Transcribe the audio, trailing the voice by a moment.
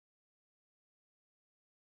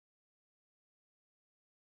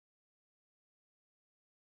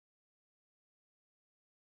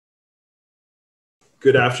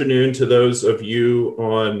Good afternoon to those of you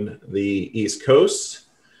on the East Coast.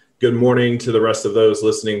 Good morning to the rest of those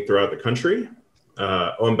listening throughout the country.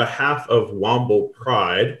 On behalf of Womble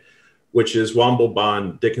Pride, which is Womble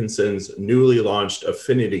Bond Dickinson's newly launched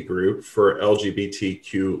affinity group for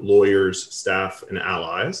LGBTQ lawyers, staff, and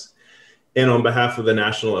allies, and on behalf of the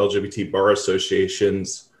National LGBT Bar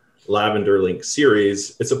Association's Lavender Link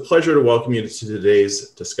series, it's a pleasure to welcome you to today's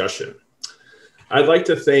discussion. I'd like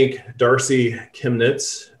to thank Darcy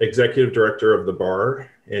Kimnitz, Executive Director of the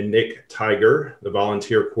Bar, and Nick Tiger, the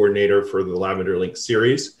Volunteer Coordinator for the Lavender Link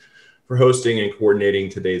series, for hosting and coordinating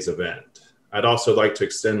today's event. I'd also like to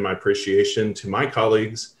extend my appreciation to my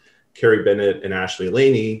colleagues, Carrie Bennett and Ashley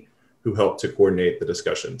Laney, who helped to coordinate the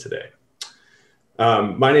discussion today.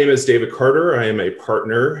 My name is David Carter. I am a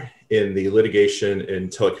partner in the litigation and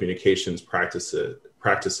telecommunications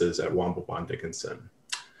practices at Womble Bond Dickinson.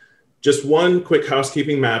 Just one quick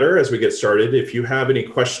housekeeping matter as we get started. If you have any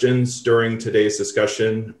questions during today's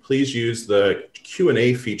discussion, please use the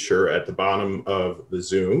Q&A feature at the bottom of the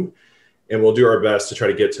Zoom, and we'll do our best to try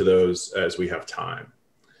to get to those as we have time.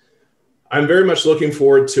 I'm very much looking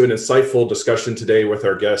forward to an insightful discussion today with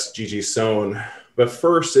our guest, Gigi Sohn. But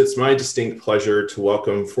first, it's my distinct pleasure to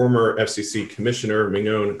welcome former FCC Commissioner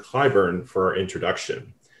Mignon Clyburn for our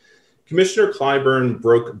introduction. Commissioner Clyburn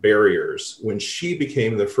broke barriers when she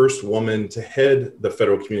became the first woman to head the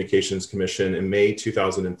Federal Communications Commission in May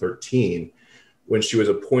 2013, when she was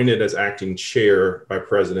appointed as acting chair by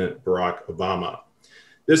President Barack Obama.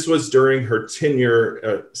 This was during her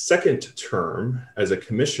tenure, second term as a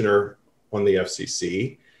commissioner on the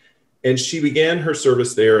FCC, and she began her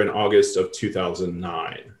service there in August of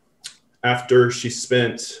 2009. After she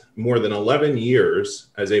spent more than 11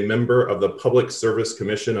 years as a member of the Public Service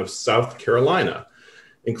Commission of South Carolina,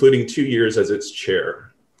 including 2 years as its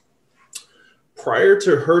chair. Prior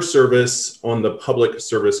to her service on the Public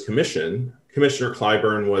Service Commission, Commissioner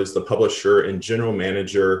Clyburn was the publisher and general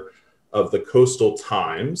manager of the Coastal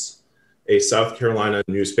Times, a South Carolina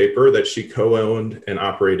newspaper that she co-owned and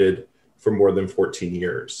operated for more than 14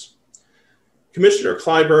 years. Commissioner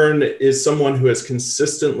Clyburn is someone who has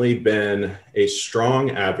consistently been a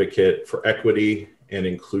strong advocate for equity and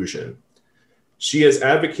inclusion. She has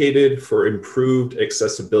advocated for improved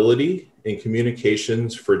accessibility in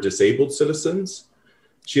communications for disabled citizens.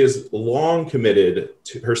 She has long committed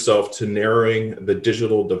herself to narrowing the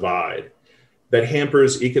digital divide that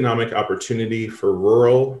hampers economic opportunity for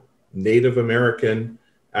rural, Native American,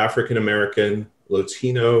 African American,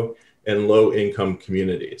 Latino, and low-income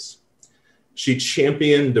communities. She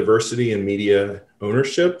championed diversity in media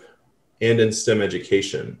ownership and in STEM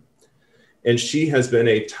education, and she has been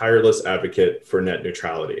a tireless advocate for net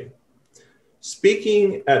neutrality.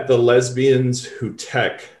 Speaking at the Lesbians Who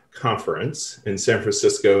Tech conference in San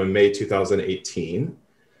Francisco in May 2018,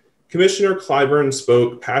 Commissioner Clyburn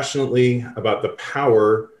spoke passionately about the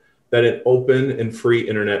power that an open and free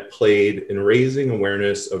internet played in raising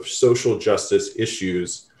awareness of social justice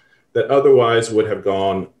issues that otherwise would have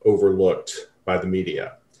gone overlooked by the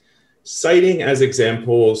media. Citing as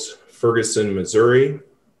examples Ferguson, Missouri,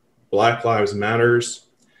 Black Lives Matters,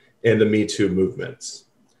 and the Me Too movements.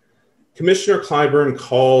 Commissioner Clyburn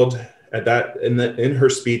called in her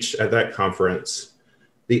speech at that conference,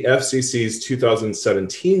 the FCC's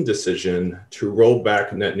 2017 decision to roll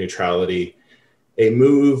back net neutrality, a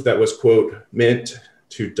move that was, quote, meant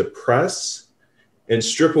to depress and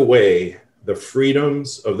strip away the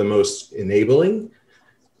freedoms of the most enabling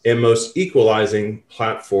and most equalizing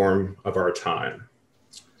platform of our time.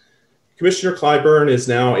 Commissioner Clyburn is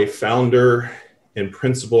now a founder and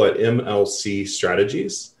principal at MLC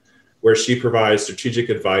Strategies, where she provides strategic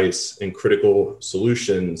advice and critical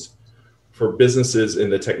solutions for businesses in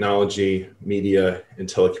the technology, media, and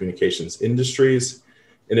telecommunications industries.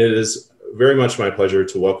 And it is very much my pleasure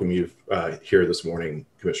to welcome you here this morning,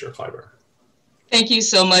 Commissioner Clyburn. Thank you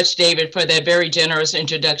so much, David, for that very generous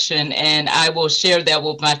introduction. And I will share that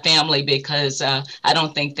with my family because I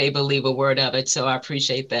don't think they believe a word of it. So I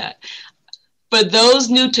appreciate that. For those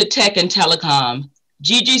new to tech and telecom,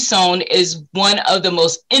 Gigi Sohn is one of the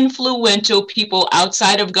most influential people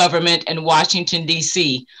outside of government in Washington,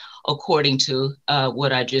 D.C., according to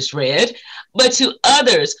what I just read. But to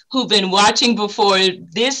others who've been watching before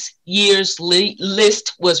this year's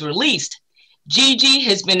list was released, Gigi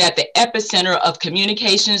has been at the epicenter of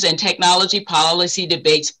communications and technology policy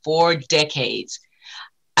debates for decades.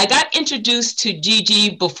 I got introduced to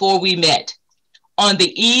Gigi before we met on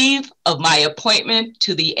the eve of my appointment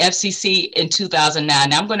to the FCC in 2009.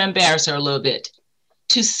 Now I'm going to embarrass her a little bit.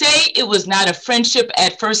 To say it was not a friendship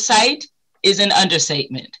at first sight is an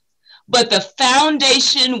understatement. but the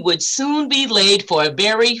foundation would soon be laid for a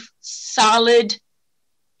very solid,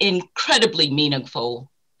 incredibly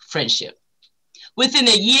meaningful friendship. Within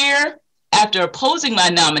a year after opposing my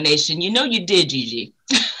nomination, you know you did, Gigi,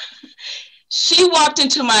 she walked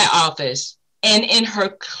into my office and in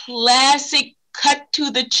her classic cut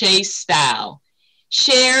to the chase style,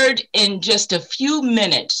 shared in just a few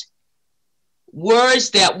minutes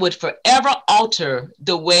words that would forever alter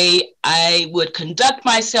the way I would conduct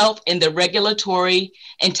myself in the regulatory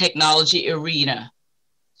and technology arena.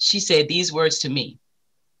 She said these words to me: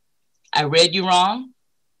 I read you wrong.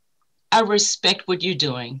 I respect what you're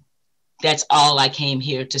doing. That's all I came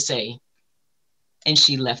here to say. And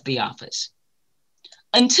she left the office.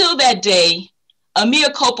 Until that day, a mea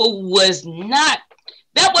culpa wasn't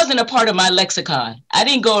a part of my lexicon. I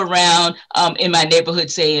didn't go around in my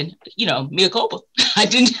neighborhood saying, mea culpa. I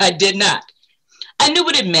did not. I knew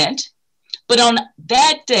what it meant. But on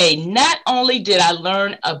that day, not only did I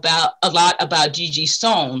learn a lot about Gigi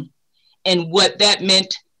Sohn and what that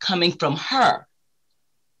meant coming from her,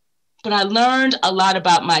 but I learned a lot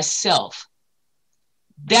about myself.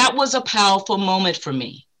 That was a powerful moment for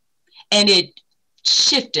me, and it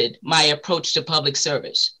shifted my approach to public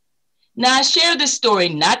service. Now, I share this story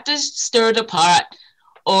not to stir the pot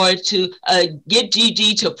or to get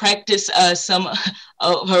Gigi to practice some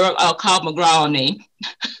of her cosmogony.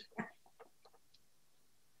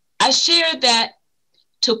 I share that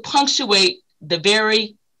to punctuate the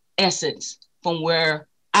very essence from where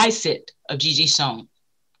I sit of Gigi Sohn.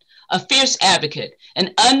 A fierce advocate,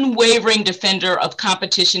 an unwavering defender of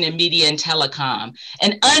competition in media and telecom,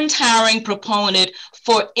 an untiring proponent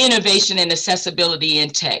for innovation and accessibility in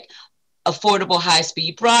tech, affordable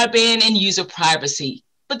high-speed broadband, and user privacy.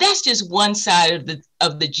 But that's just one side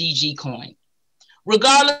of the Gigi coin.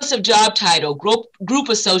 Regardless of job title, group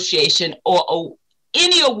association, or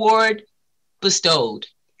any award bestowed,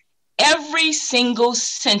 every single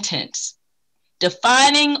sentence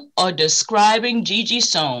defining or describing Gigi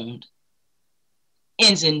Sohn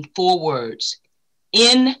ends in 4 words: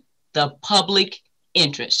 in the public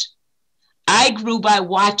interest. I grew by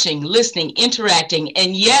watching, listening, interacting,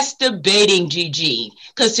 and yes, debating Gigi,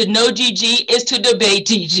 because to know Gigi is to debate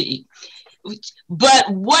Gigi. But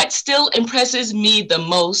what still impresses me the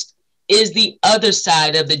most is the other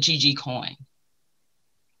side of the Gigi coin.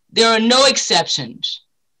 There are no exceptions,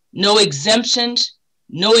 no exemptions,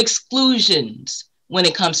 no exclusions when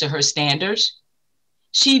it comes to her standards.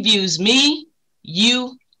 She views me,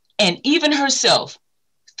 you, and even herself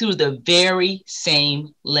through the very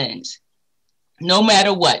same lens. No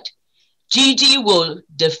matter what, Gigi will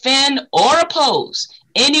defend or oppose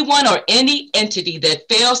anyone or any entity that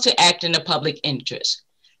fails to act in the public interest.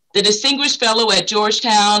 The Distinguished Fellow at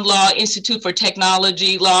Georgetown Law Institute for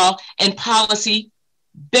Technology, Law, and Policy,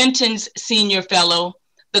 Benton's Senior Fellow,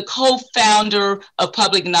 the co-founder of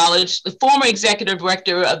Public Knowledge, the former executive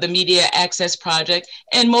director of the Media Access Project,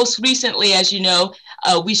 and most recently, as you know,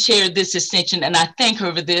 we shared this distinction, and I thank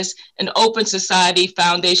her for this, an Open Society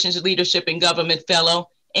Foundation's Leadership in Government Fellow,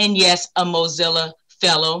 and yes, a Mozilla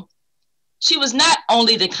Fellow. She was not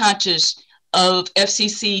only the conscience of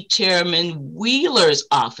FCC Chairman Wheeler's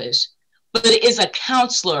office, but is a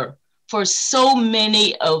counselor for so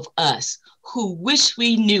many of us who wish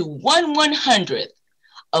we knew 1/100th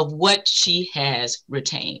of what she has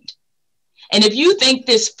retained. And if you think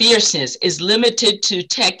this fierceness is limited to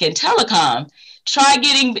tech and telecom, try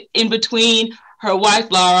getting in between her wife,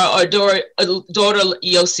 Laura, or daughter,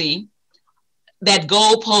 Yossi, that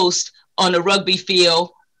goalpost on the rugby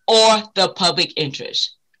field, or the public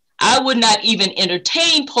interest. I would not even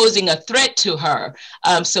entertain posing a threat to her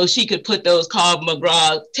so she could put those Carl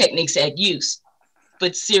McGraw techniques at use.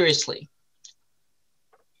 But seriously,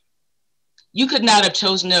 you could not have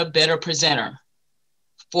chosen a better presenter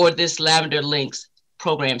for this Lavender Links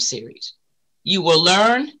program series. You will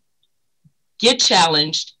learn, get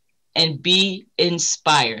challenged, and be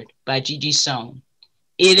inspired by Gigi Sohn.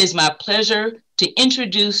 It is my pleasure to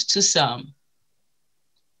introduce to some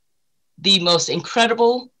the most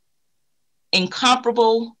incredible,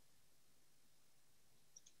 incomparable,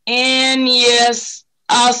 and yes,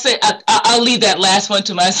 I'll leave that last one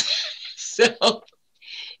to myself.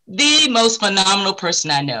 The most phenomenal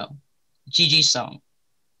person I know, Gigi Sohn.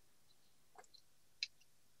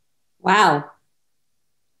 Wow.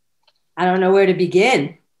 I don't know where to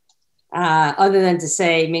begin, other than to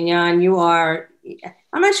say, Mignon,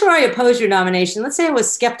 I'm not sure I opposed your nomination. Let's say I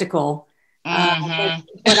was skeptical, but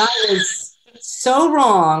I was so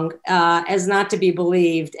wrong as not to be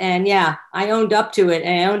believed. And yeah, I owned up to it,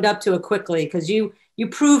 and I owned up to it quickly, because you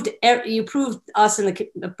proved us in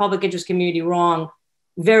the public interest community wrong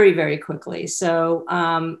very, very quickly. So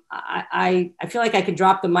I feel like I could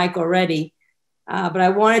drop the mic already, but I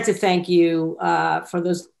wanted to thank you for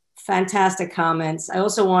those fantastic comments. I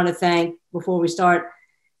also want to thank, before we start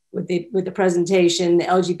with the presentation, the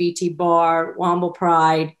LGBT Bar, Womble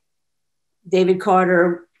Pride, David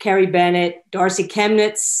Carter, Kerry Bennett, Darcy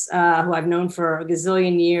Chemnitz, who I've known for a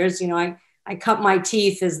gazillion years. You know, I cut my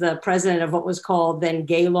teeth as the president of what was called then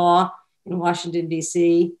Gay Law in Washington,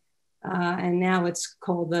 D.C., and now it's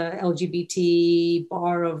called the LGBT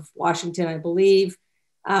Bar of Washington, I believe.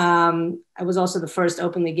 I was also the first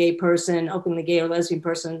openly gay or lesbian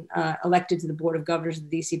person elected to the Board of Governors of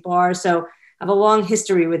the DC Bar. So I have a long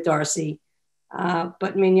history with Darcy.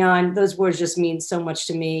 But Mignon, those words just mean so much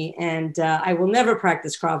to me. And I will never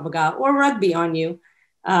practice Krav Maga or rugby on you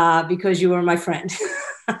because you are my friend.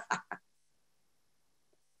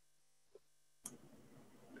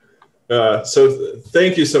 So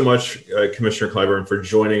thank you so much, Commissioner Clyburn, for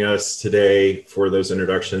joining us today for those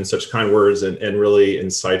introductions, such kind words and really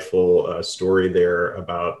insightful story there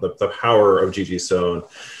about the power of Gigi Sohn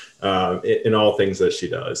in all things that she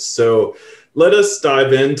does. So let us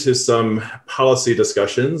dive into some policy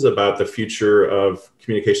discussions about the future of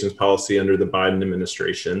communications policy under the Biden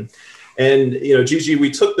administration. And, you know, Gigi,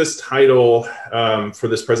 we took this title for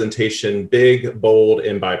this presentation, Big, Bold,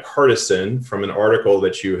 and Bipartisan, from an article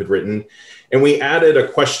that you had written. And we added a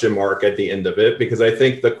question mark at the end of it, because I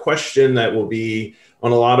think the question that will be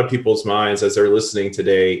on a lot of people's minds as they're listening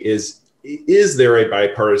today is there a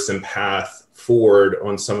bipartisan path forward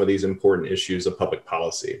on some of these important issues of public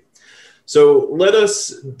policy? So let us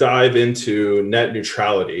dive into net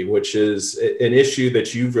neutrality, which is an issue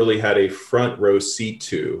that you've really had a front row seat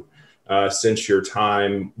to since your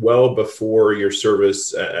time well before your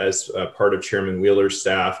service as part of Chairman Wheeler's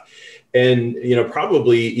staff. And, you know,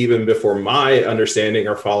 probably even before my understanding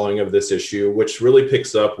or following of this issue, which really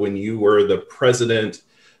picks up when you were the president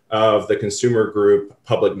of the consumer group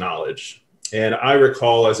Public Knowledge. And I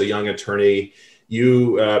recall as a young attorney,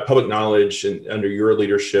 you, Public Knowledge, and under your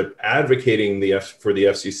leadership, advocating for the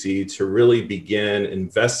FCC to really begin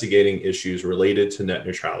investigating issues related to net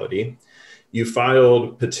neutrality. You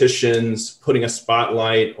filed petitions putting a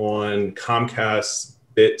spotlight on Comcast's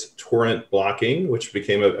BitTorrent blocking, which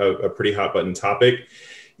became a pretty hot button topic.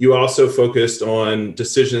 You also focused on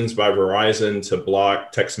decisions by Verizon to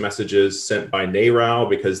block text messages sent by NARAL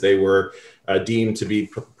because they were deemed to be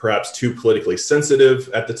perhaps too politically sensitive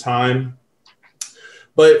at the time.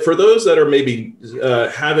 But for those that are maybe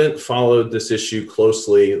haven't followed this issue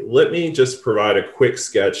closely, let me just provide a quick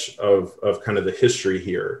sketch of kind of the history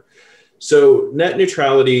here. So net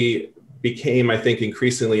neutrality became, I think,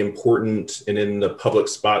 increasingly important and in the public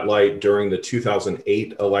spotlight during the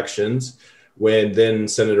 2008 elections, when then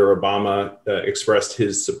Senator Obama expressed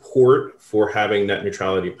his support for having net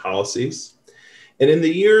neutrality policies. And in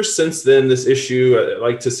the years since then, this issue, I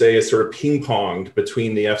like to say, is sort of ping-ponged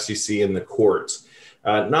between the FCC and the courts.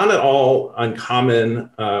 Not at all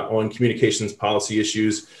uncommon on communications policy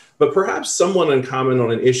issues, but perhaps somewhat uncommon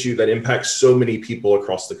on an issue that impacts so many people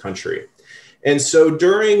across the country. And so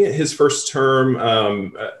during his first term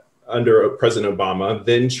under President Obama,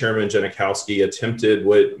 then Chairman Janikowski attempted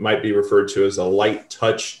what might be referred to as a light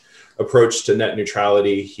touch approach to net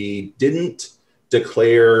neutrality. He didn't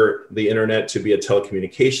declare the internet to be a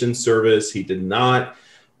telecommunications service. He did not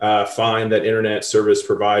find that internet service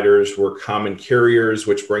providers were common carriers,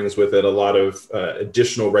 which brings with it a lot of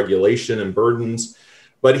additional regulation and burdens.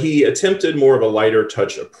 But he attempted more of a lighter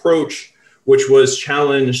touch approach, which was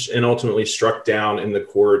challenged and ultimately struck down in the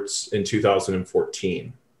courts in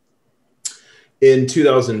 2014. In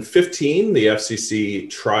 2015, the FCC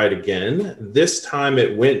tried again. This time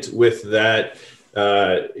it went with that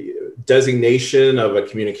designation of a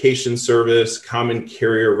communication service, common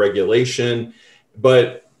carrier regulation,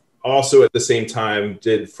 but also at the same time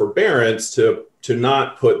did forbearance to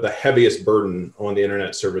not put the heaviest burden on the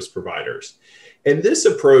internet service providers. And this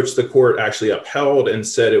approach, the court actually upheld and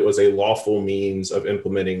said it was a lawful means of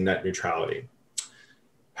implementing net neutrality.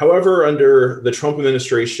 However, under the Trump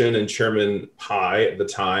administration and Chairman Pai at the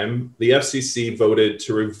time, the FCC voted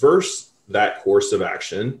to reverse that course of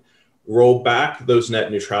action, roll back those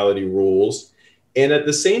net neutrality rules, and at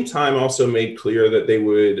the same time also made clear that they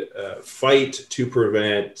would fight to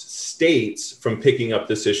prevent states from picking up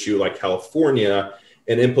this issue like California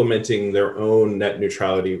and implementing their own net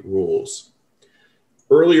neutrality rules.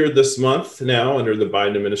 Earlier this month now, under the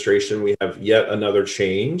Biden administration, we have yet another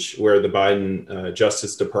change where the Biden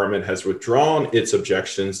Justice Department has withdrawn its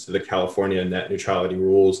objections to the California net neutrality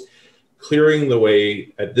rules, clearing the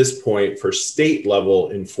way at this point for state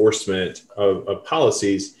level enforcement of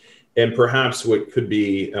policies. and perhaps what could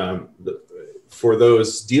be for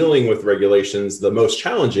those dealing with regulations, the most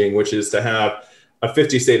challenging, which is to have a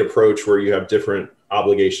 50-state approach where you have different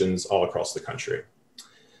obligations all across the country.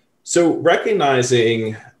 So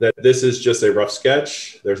recognizing that this is just a rough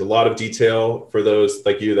sketch, there's a lot of detail for those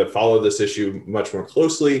like you that follow this issue much more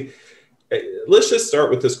closely. Let's just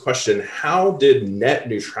start with this question. How did net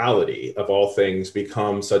neutrality, of all things,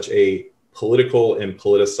 become such a political and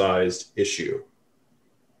politicized issue?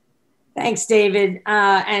 Thanks, David.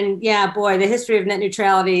 And yeah, boy, the history of net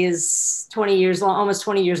neutrality is 20 years long, almost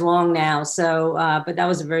 20 years long now. So, but that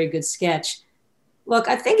was a very good sketch. Look,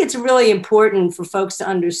 I think it's really important for folks to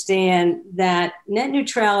understand that net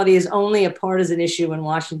neutrality is only a partisan issue in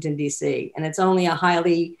Washington, D.C., and it's only a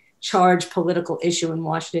highly charged political issue in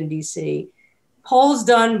Washington, D.C. Polls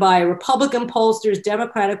done by Republican pollsters,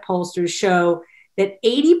 Democratic pollsters show that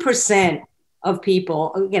 80% of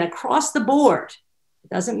people, again, across the board,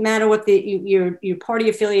 it doesn't matter what your party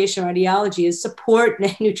affiliation or ideology is, support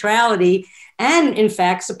net neutrality and, in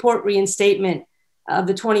fact, support reinstatement of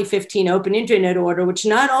the 2015 Open Internet Order, which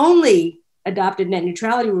not only adopted net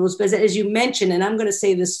neutrality rules, but as you mentioned, and I'm going to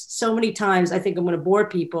say this so many times, I think I'm going to bore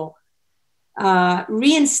people,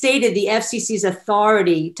 reinstated the FCC's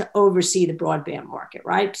authority to oversee the broadband market,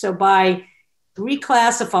 right? So by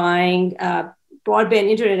reclassifying broadband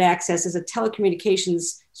internet access as a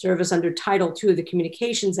telecommunications service under Title II of the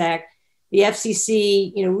Communications Act, the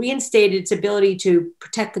FCC, reinstated its ability to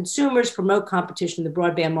protect consumers, promote competition in the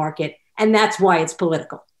broadband market, and that's why it's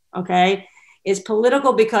political, okay? It's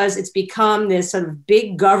political because it's become this sort of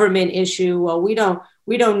big government issue. Well, we don't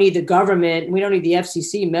need the government. We don't need the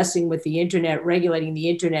FCC messing with the internet, regulating the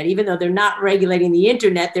internet, even though they're not regulating the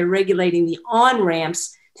internet, they're regulating the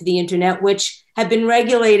on-ramps to the internet, which have been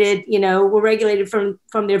regulated, were regulated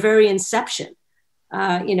from their very inception.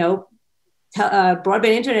 Broadband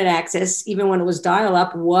internet access, even when it was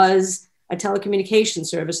dial-up, was a telecommunications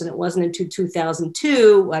service, and it wasn't until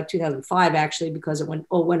 2002, 2005 actually, because it went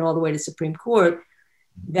all the way to Supreme Court,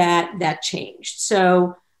 that changed.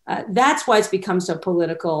 So that's why it's become so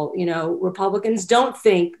political. Republicans don't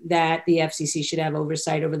think that the FCC should have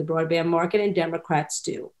oversight over the broadband market, and Democrats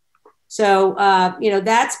do. So,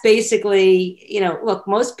 that's basically, look,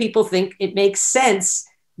 most people think it makes sense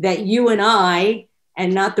that you and I,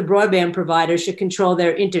 and not the broadband provider, should control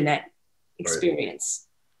their internet experience. Right.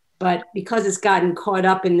 But because it's gotten caught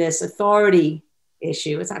up in this authority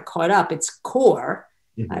issue, it's not caught up, it's core.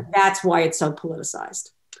 Mm-hmm. That's why it's so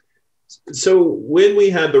politicized. So when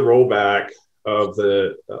we had the rollback of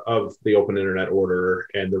the Open Internet Order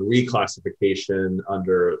and the reclassification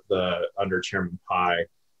under Chairman Pai,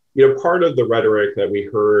 part of the rhetoric that we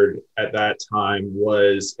heard at that time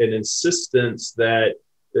was an insistence that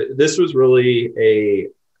this was really a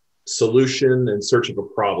solution in search of a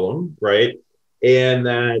problem, right? And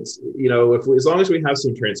that, as long as we have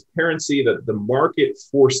some transparency, that the market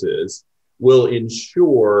forces will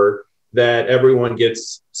ensure that everyone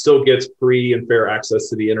still gets free and fair access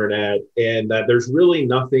to the internet, and that there's really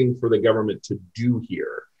nothing for the government to do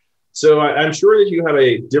here. So I'm sure that you have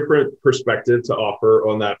a different perspective to offer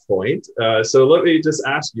on that point. So let me just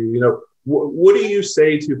ask you, what do you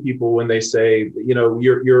say to people when they say,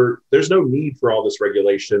 there's no need for all this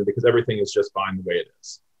regulation because everything is just fine the way it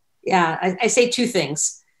is? Yeah, I say two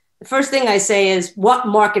things. The first thing I say is, what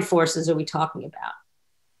market forces are we talking about?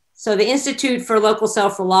 So the Institute for Local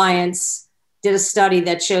Self-Reliance did a study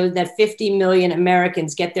that showed that 50 million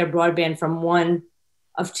Americans get their broadband from one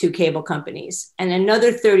of two cable companies, and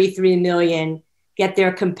another 33 million get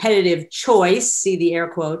their competitive choice, see the air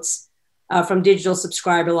quotes, from digital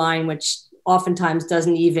subscriber line, which oftentimes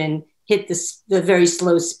doesn't even hit the very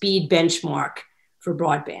slow speed benchmark for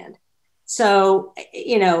broadband. So,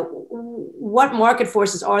 what market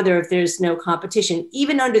forces are there if there's no competition?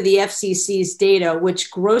 Even under the FCC's data,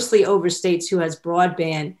 which grossly overstates who has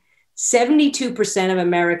broadband, 72% of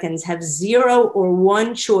Americans have 0 or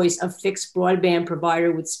 1 choice of fixed broadband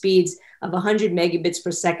provider with speeds of 100 megabits per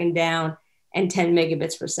second down and 10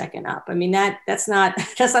 megabits per second up. I mean, that's not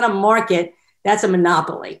a market, that's a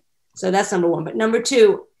monopoly. So that's number one. But number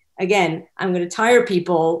two, again, I'm going to tire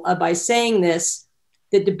people by saying this.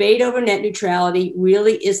 The debate over net neutrality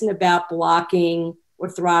really isn't about blocking or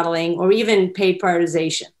throttling or even paid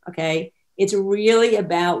prioritization, okay? It's really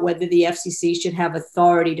about whether the FCC should have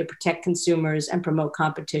authority to protect consumers and promote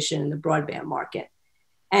competition in the broadband market.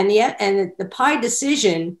 And the Pai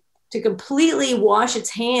decision to completely wash its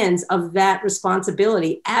hands of that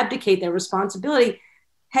responsibility, abdicate that responsibility,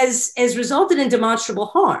 has resulted in demonstrable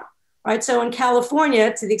harm, right? So in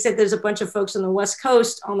California, to the extent there's a bunch of folks on the West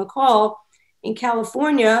Coast on the call, in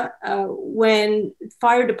California, when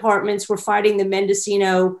fire departments were fighting the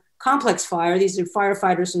Mendocino complex fire, these are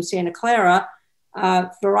firefighters from Santa Clara,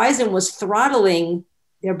 Verizon was throttling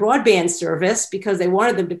their broadband service because they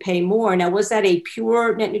wanted them to pay more. Now, was that a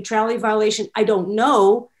pure net neutrality violation? I don't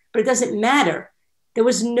know, but it doesn't matter. There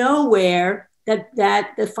was nowhere that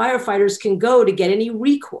the firefighters can go to get any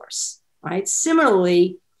recourse, right?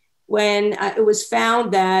 Similarly, when it was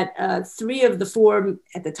found that 3 of the 4,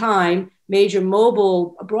 at the time, major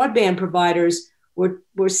mobile broadband providers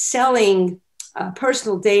were selling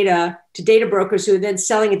personal data to data brokers who were then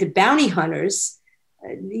selling it to bounty hunters,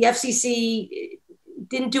 the FCC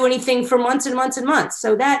didn't do anything for months and months and months.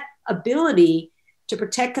 So that ability to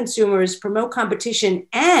protect consumers, promote competition,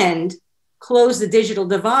 and close the digital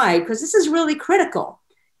divide, because this is really critical,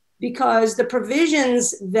 because the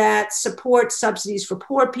provisions that support subsidies for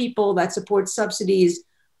poor people, that support subsidies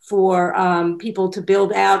for people to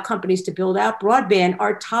build out, companies to build out broadband,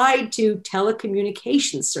 are tied to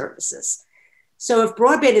telecommunications services. So if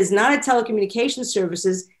broadband is not a telecommunications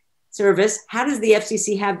service, how does the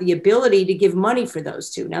FCC have the ability to give money for those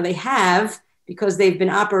two? Now they have, because they've been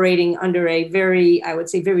operating under a very, I would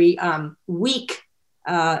say, very weak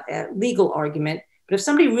legal argument. But if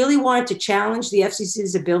somebody really wanted to challenge the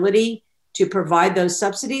FCC's ability to provide those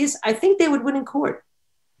subsidies, I think they would win in court.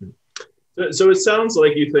 So it sounds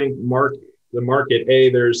like you think the market,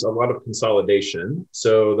 there's a lot of consolidation.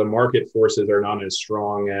 So the market forces are not as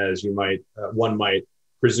strong as one might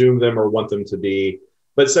presume them or want them to be.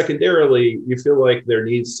 But secondarily, you feel like there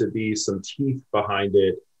needs to be some teeth behind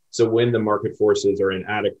it. So when the market forces are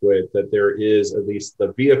inadequate, that there is at least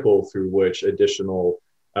the vehicle through which additional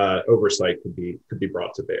oversight could be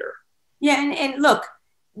brought to bear. Yeah, and look,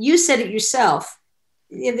 you said it yourself.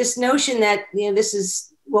 This notion that this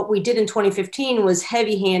is what we did in 2015 was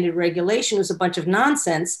heavy-handed regulation was a bunch of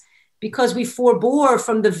nonsense, because we forbore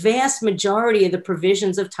from the vast majority of the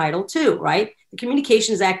provisions of Title II, right? The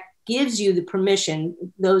Communications Act gives you the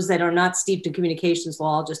permission, those that are not steeped in communications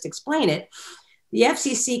law, I'll just explain it. The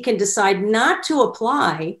FCC can decide not to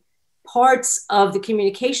apply parts of the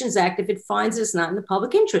Communications Act if it finds it's not in the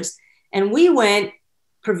public interest. And we went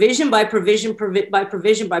provision by provision by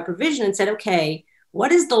provision and said, okay,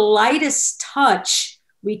 what is the lightest touch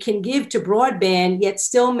we can give to broadband, yet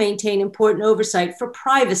still maintain important oversight for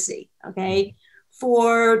privacy, okay,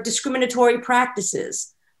 for discriminatory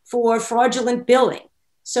practices, for fraudulent billing.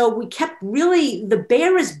 So we kept really the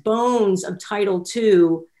barest bones of Title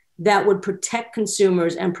II that would protect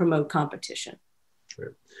consumers and promote competition.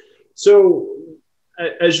 Sure. So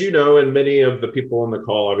as you know, and many of the people on the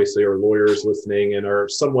call obviously are lawyers listening and are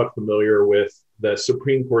somewhat familiar with the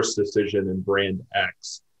Supreme Court's decision in Brand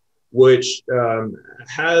X, which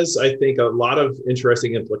has, I think, a lot of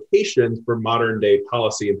interesting implications for modern day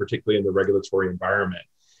policy, and particularly in the regulatory environment.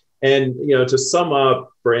 And, to sum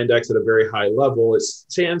up Brand X at a very high level, it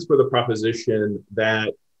stands for the proposition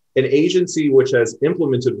that an agency which has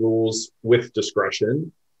implemented rules with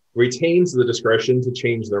discretion retains the discretion to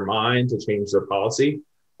change their mind, to change their policy,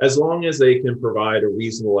 as long as they can provide a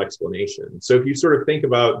reasonable explanation. So if you sort of think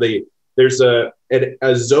about there's a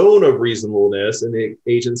zone of reasonableness, and the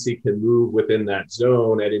agency can move within that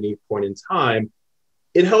zone at any point in time,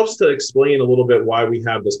 it helps to explain a little bit why we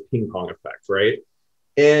have this ping pong effect, right?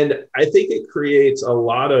 And I think it creates a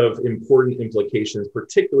lot of important implications,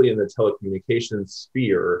 particularly in the telecommunications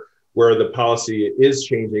sphere, where the policy is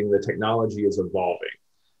changing, the technology is evolving.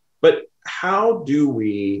 But how do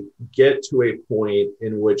we get to a point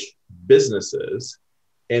in which businesses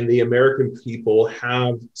and the American people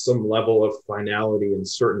have some level of finality and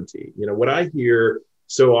certainty? What I hear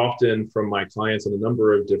so often from my clients on a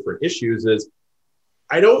number of different issues is,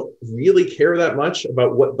 I don't really care that much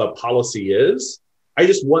about what the policy is. I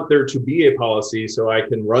just want there to be a policy so I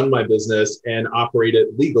can run my business and operate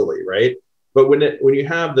it legally, right? But when you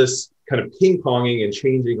have this kind of ping-ponging and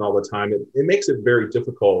changing all the time, it makes it very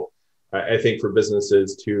difficult, I think, for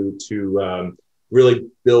businesses to really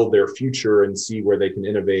build their future and see where they can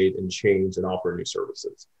innovate and change and offer new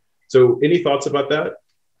services. So any thoughts about that?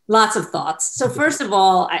 Lots of thoughts. So first of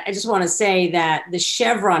all, I just want to say that the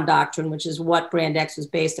Chevron doctrine, which is what Brand X was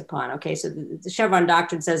based upon, okay, so the Chevron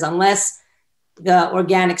doctrine says unless the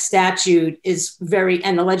organic statute is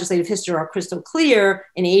and the legislative history are crystal clear,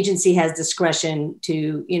 an agency has discretion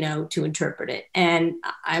to interpret it. And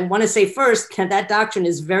I want to say first, that doctrine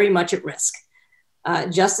is very much at risk.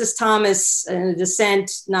 Justice Thomas, in a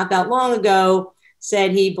dissent not that long ago,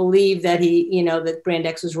 said he believed that that Brand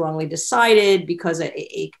X was wrongly decided because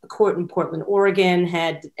a court in Portland, Oregon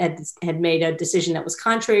had made a decision that was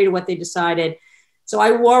contrary to what they decided. So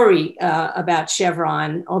I worry about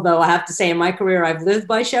Chevron, although I have to say in my career, I've lived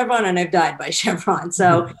by Chevron and I've died by Chevron.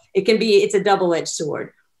 So it's a double-edged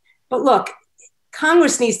sword. But look,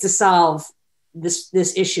 Congress needs to solve this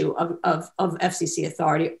issue of FCC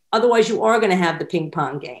authority. Otherwise, you are going to have the ping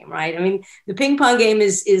pong game, right? I mean, the ping pong game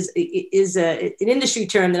is an industry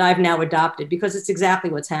term that I've now adopted because it's exactly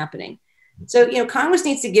what's happening. So, Congress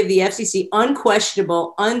needs to give the FCC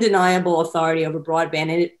unquestionable, undeniable authority over broadband,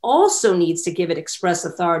 and it also needs to give it express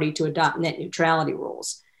authority to adopt net neutrality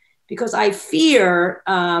rules. Because I fear,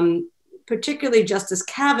 particularly Justice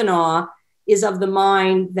Kavanaugh, is of the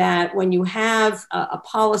mind that when you have a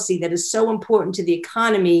policy that is so important to the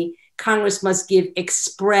economy, Congress must give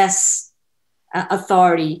express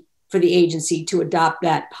authority for the agency to adopt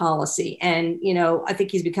that policy. And, I think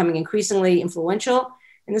he's becoming increasingly influential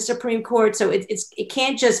in the Supreme Court. So it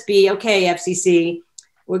can't just be, okay, FCC,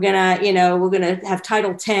 we're gonna have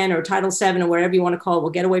Title 10 or Title 7 or whatever you want to call it.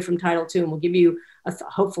 We'll get away from Title 2 and we'll give you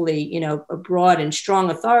hopefully, a broad and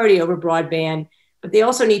strong authority over broadband. But they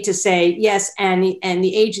also need to say yes, and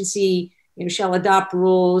the agency shall adopt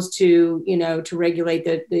rules to regulate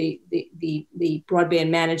the broadband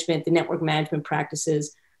management, the network management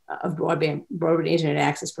practices of broadband internet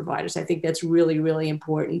access providers. I think that's really, really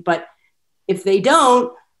important. But if they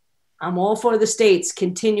don't, I'm all for the states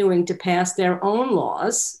continuing to pass their own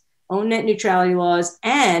laws, own net neutrality laws,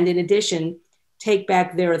 and in addition, take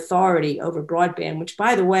back their authority over broadband, which,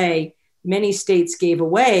 by the way, many states gave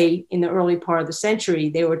away in the early part of the century.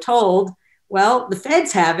 They were told, well, the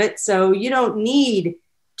feds have it, so you don't need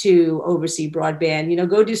to oversee broadband,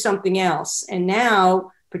 go do something else. And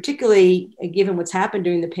now, particularly given what's happened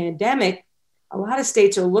during the pandemic, a lot of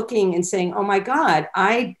states are looking and saying, oh my God,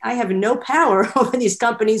 I have no power over these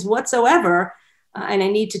companies whatsoever, and I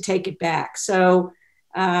need to take it back. So,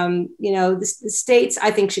 the states,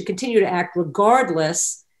 I think, should continue to act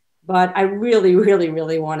regardless. But I really, really,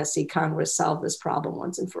 really want to see Congress solve this problem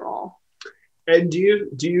once and for all. And do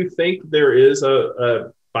you think there is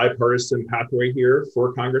a bipartisan pathway here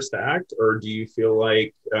for Congress to act, or do you feel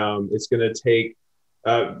like it's going to take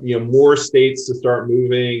more states to start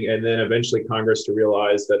moving, and then eventually Congress to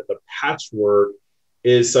realize that the patchwork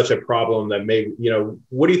is such a problem that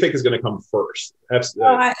what do you think is going to come first?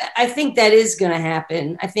 Well, I think that is going to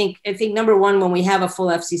happen. I think number one, when we have a full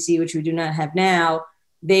FCC, which we do not have now,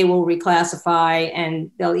 they will reclassify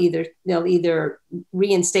and they'll either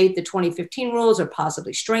reinstate the 2015 rules or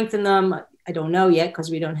possibly strengthen them. I don't know yet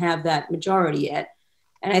because we don't have that majority yet.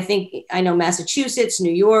 And I know Massachusetts,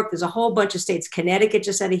 New York, there's a whole bunch of states. Connecticut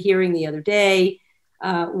just had a hearing the other day,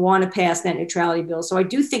 want to pass net neutrality bills. So I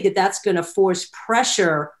do think that that's going to force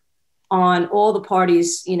pressure on all the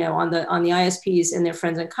parties, on the ISPs and their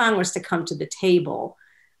friends in Congress to come to the table.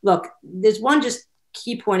 Look, there's one just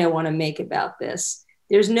key point I want to make about this.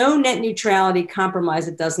 There's no net neutrality compromise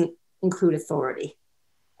that doesn't include authority.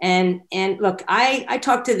 And look, I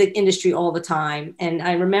talk to the industry all the time. And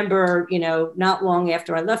I remember, not long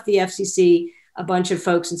after I left the FCC, a bunch of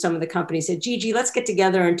folks in some of the companies said, Gigi, let's get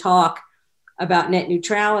together and talk about net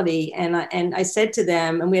neutrality. And I said to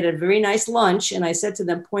them, and we had a very nice lunch, and I said to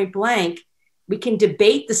them point blank, we can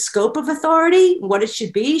debate the scope of authority, what it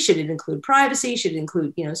should be. Should it include privacy? Should it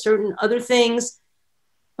include, certain other things?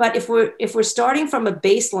 But if we're starting from a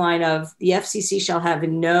baseline of the FCC shall have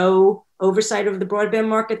no oversight over the broadband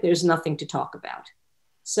market, there's nothing to talk about.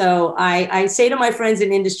 So I say to my friends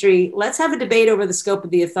in industry, let's have a debate over the scope of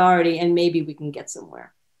the authority and maybe we can get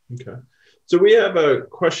somewhere. Okay. So we have a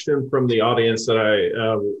question from the audience that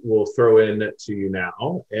I will throw in to you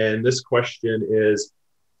now. And this question is,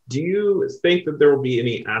 do you think that there will be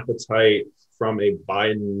any appetite from a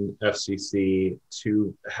Biden FCC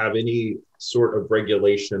to have any sort of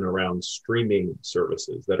regulation around streaming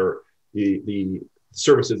services that are the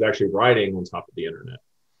services actually riding on top of the internet?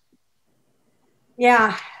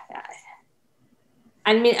 Yeah.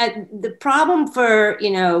 I mean, the problem for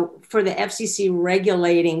the FCC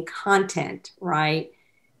regulating content, right,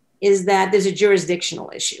 is that there's a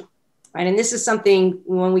jurisdictional issue, right? And this is something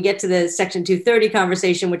when we get to the Section 230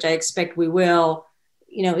 conversation, which I expect we will,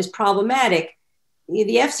 is problematic.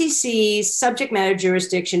 The FCC's subject matter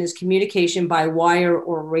jurisdiction is communication by wire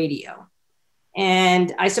or radio.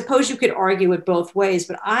 And I suppose you could argue it both ways,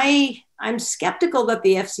 but I'm skeptical that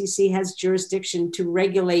the FCC has jurisdiction to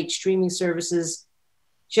regulate streaming services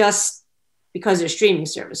just because they're streaming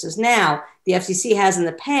services. Now, the FCC has in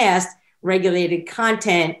the past regulated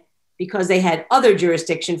content because they had other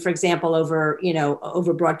jurisdiction, for example, over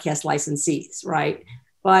broadcast licensees, right?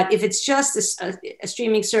 But if it's just a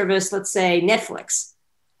streaming service, let's say Netflix,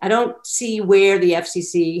 I don't see where the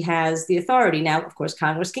FCC has the authority. Now, of course,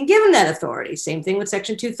 Congress can give them that authority. Same thing with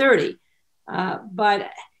Section 230. But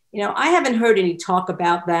I haven't heard any talk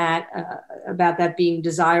about that being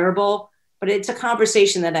desirable. But it's a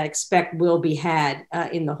conversation that I expect will be had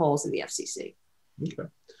in the halls of the FCC. Okay.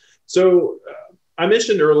 So I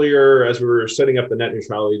mentioned earlier, as we were setting up the net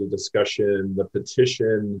neutrality discussion, the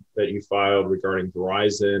petition that you filed regarding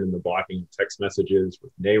Verizon and the blocking of text messages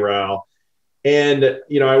with NARAL. And,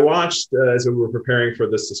 I watched, as we were preparing for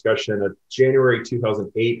this discussion, a January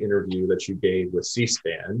 2008 interview that you gave with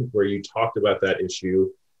C-SPAN, where you talked about that issue.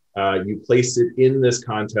 You placed it in this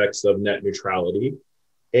context of net neutrality.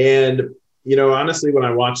 And, honestly, when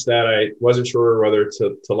I watched that, I wasn't sure whether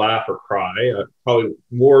to laugh or cry, probably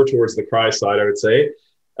more towards the cry side, I would say,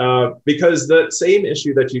 because the same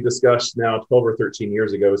issue that you discussed now 12 or 13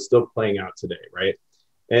 years ago is still playing out today, right?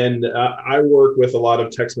 And I work with a lot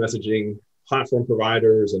of text messaging platform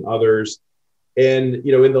providers and others. And,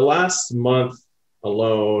 in the last month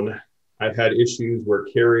alone, I've had issues where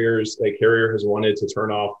a carrier has wanted to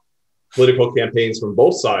turn off political campaigns from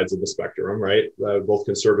both sides of the spectrum, right? Both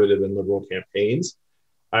conservative and liberal campaigns.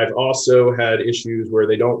 I've also had issues where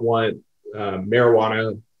they don't want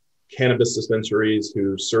marijuana, cannabis dispensaries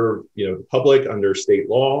who serve, the public under state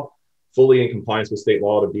law, fully in compliance with state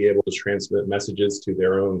law, to be able to transmit messages to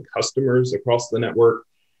their own customers across the network.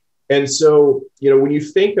 And so, when you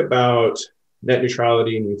think about net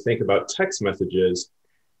neutrality and you think about text messages,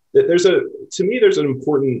 there's an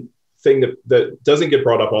important thing that doesn't get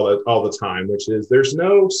brought up all the time, which is there's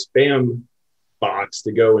no spam box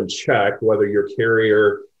to go and check whether your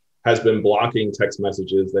carrier has been blocking text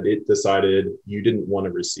messages that it decided you didn't want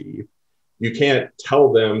to receive. You can't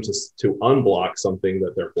tell them to unblock something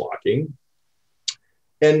that they're blocking.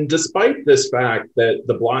 And despite this fact that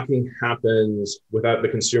the blocking happens without the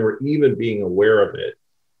consumer even being aware of it,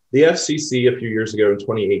 the FCC a few years ago in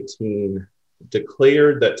 2018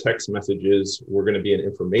 declared that text messages were going to be an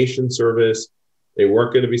information service. They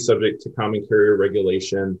weren't going to be subject to common carrier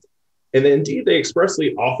regulation. And indeed, they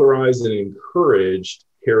expressly authorized and encouraged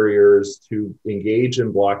carriers to engage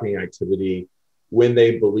in blocking activity when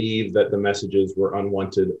they believed that the messages were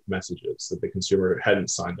unwanted messages, that the consumer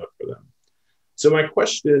hadn't signed up for them. So my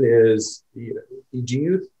question is, do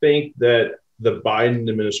you think that the Biden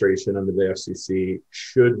administration under the FCC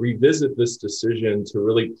should revisit this decision to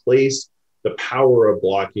really place the power of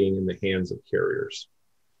blocking in the hands of carriers?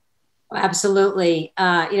 Absolutely.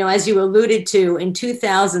 As you alluded to, in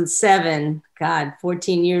 2007,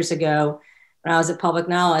 14 years ago, when I was at Public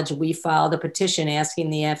Knowledge, we filed a petition asking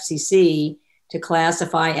the FCC to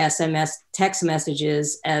classify SMS text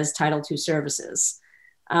messages as Title II services.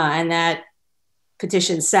 And that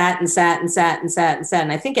petition sat.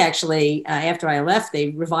 And I think actually after I left, they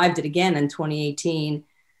revived it again in 2018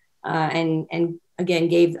 and again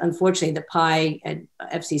gave, unfortunately, the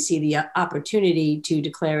FCC the opportunity to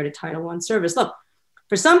declare it a Title I service. Look,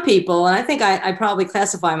 for some people, and I think I probably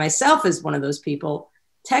classify myself as one of those people,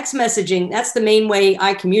 text messaging, that's the main way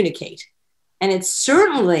I communicate. And it's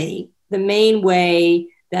certainly the main way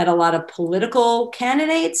that a lot of political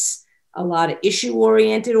candidates, a lot of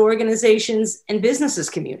issue-oriented organizations and businesses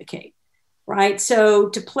communicate, right? So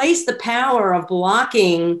to place the power of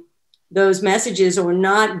blocking those messages or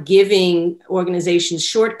not giving organizations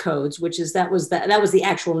short codes, that was the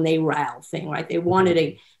actual NARAL thing, right? They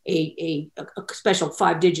wanted a special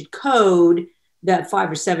 5-digit code, that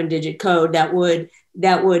 5 or 7-digit code that would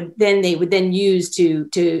then use to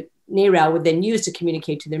NARAL would then use to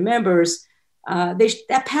communicate to their members.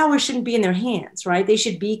 That power shouldn't be in their hands, right? They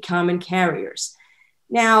should be common carriers.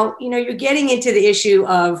 Now, you're getting into the issue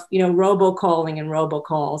of, robocalling and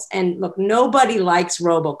robocalls. And look, nobody likes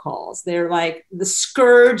robocalls. They're like the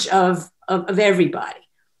scourge of everybody.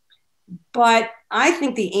 But I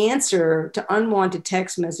think the answer to unwanted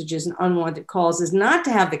text messages and unwanted calls is not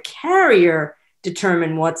to have the carrier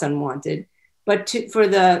determine what's unwanted, but for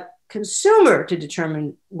the consumer to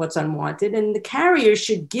determine what's unwanted. And the carrier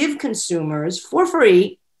should give consumers for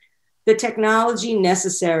free the technology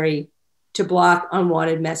necessary to block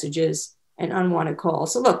unwanted messages and unwanted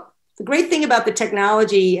calls. So look, the great thing about the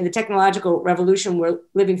technology and the technological revolution we're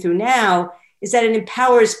living through now is that it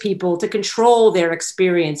empowers people to control their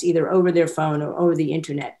experience either over their phone or over the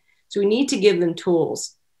internet. So we need to give them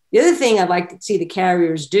tools. The other thing I'd like to see the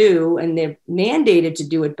carriers do, and they're mandated to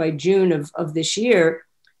do it by June of this year,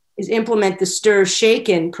 is implement the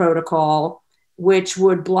stir-shaken protocol, which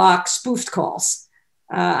would block spoofed calls.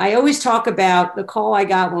 I always talk about the call I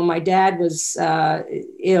got when my dad was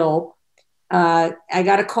ill. I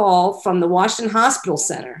got a call from the Washington Hospital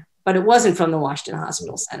Center but it wasn't from the Washington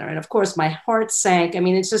Hospital Center. And of course, my heart sank. I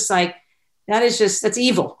mean, it's just like, that's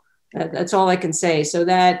evil. That's all I can say. So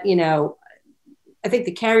that, I think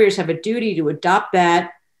the carriers have a duty to adopt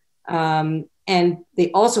that. And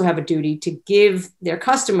they also have a duty to give their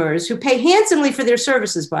customers, who pay handsomely for their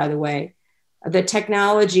services, by the way, the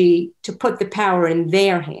technology to put the power in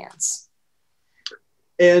their hands.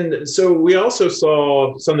 And so we also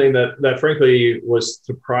saw something that frankly was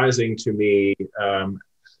surprising to me,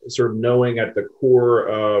 sort of knowing at the core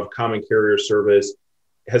of common carrier service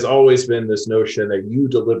has always been this notion that you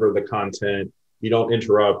deliver the content, you don't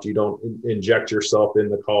interrupt, you don't inject yourself in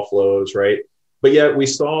the call flows, right? But yet we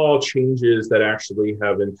saw changes that actually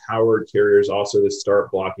have empowered carriers also to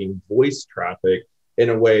start blocking voice traffic in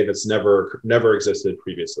a way that's never existed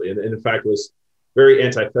previously. And in fact, was very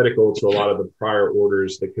antithetical to a lot of the prior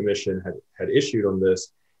orders the commission had issued on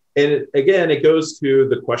this. And again, it goes to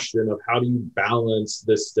the question of how do you balance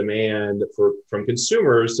this demand from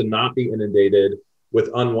consumers to not be inundated with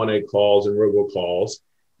unwanted calls and robocalls,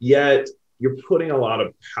 yet you're putting a lot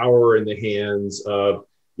of power in the hands of,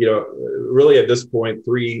 really at this point,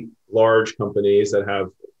 3 large companies that have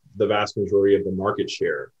the vast majority of the market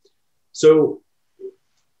share. So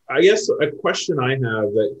I guess a question I have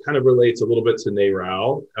that kind of relates a little bit to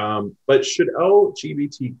NARAL, but should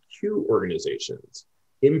LGBTQ organizations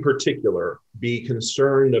in particular be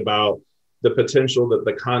concerned about the potential that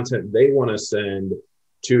the content they want to send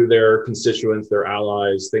to their constituents, their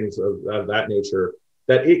allies, things of that nature,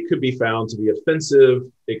 that it could be found to be offensive,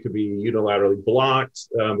 it could be unilaterally blocked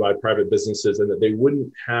by private businesses, and that they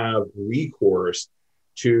wouldn't have recourse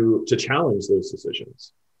to challenge those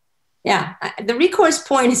decisions? Yeah, the recourse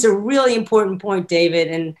point is a really important point, David.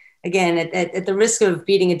 And again, at the risk of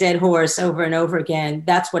beating a dead horse over and over again,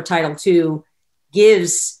 that's what Title II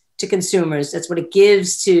gives to consumers. That's what it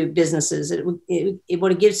gives to businesses,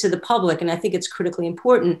 what it gives to the public. And I think it's critically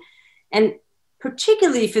important. And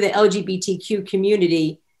particularly for the LGBTQ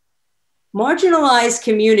community, marginalized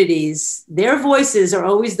communities, their voices are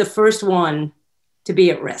always the first one to be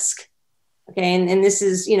at risk. Okay, and this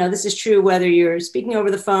is true whether you're speaking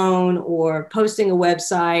over the phone or posting a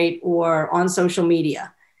website or on social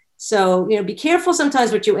media. So, be careful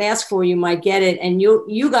sometimes what you ask for, you might get it, and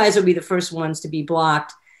you guys will be the first ones to be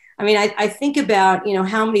blocked. I mean, I think about,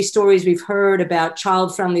 how many stories we've heard about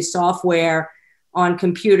child-friendly software on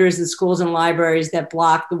computers in schools and libraries that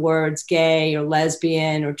block the words gay or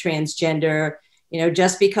lesbian or transgender,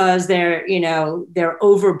 just because they're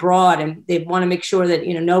overbroad and they want to make sure that,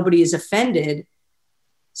 nobody is offended.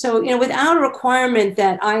 So, without a requirement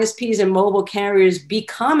that ISPs and mobile carriers be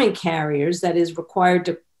common carriers, that is required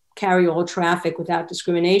to carry all traffic without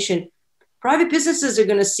discrimination, private businesses are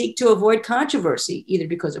going to seek to avoid controversy, either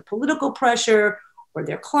because of political pressure or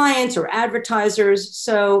their clients or advertisers.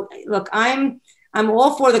 So look, I'm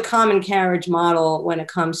all for the common carriage model when it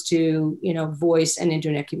comes to, voice and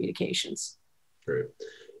internet communications. Great.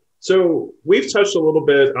 So we've touched a little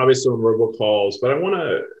bit, obviously, on robocalls, but I want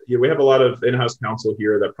to, we have a lot of in-house counsel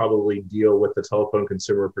here that probably deal with the Telephone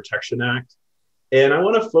Consumer Protection Act. And I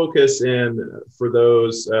want to focus in, for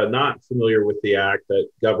those not familiar with the act that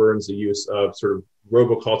governs the use of sort of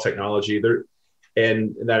robocall technology,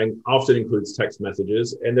 and that often includes text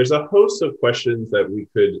messages. And there's a host of questions that we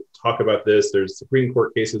could talk about this. There's Supreme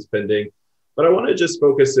Court cases pending. But I want to just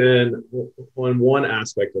focus in on one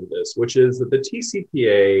aspect of this, which is that the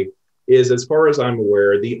TCPA is, as far as I'm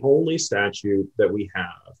aware, the only statute that we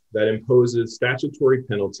have that imposes statutory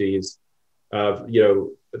penalties of,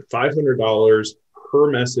 $500 per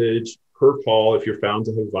message, per call, if you're found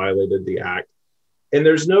to have violated the act. And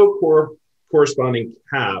there's no corresponding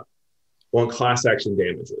cap on class action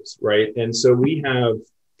damages, right? And so we have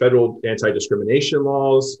federal anti-discrimination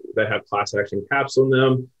laws that have class action caps on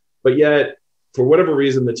them, but yet, for whatever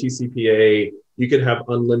reason, the TCPA, you could have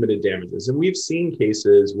unlimited damages. And we've seen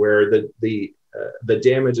cases where the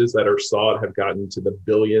damages that are sought have gotten to the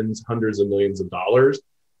billions, hundreds of millions of dollars,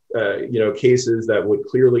 cases that would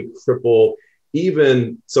clearly cripple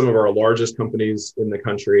even some of our largest companies in the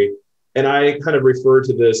country. And I kind of refer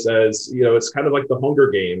to this as, it's kind of like the Hunger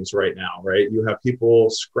Games right now, right? You have people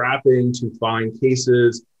scrapping to find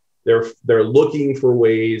cases. They're looking for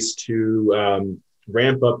ways to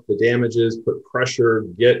ramp up the damages, put pressure,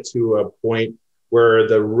 get to a point where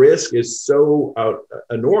the risk is so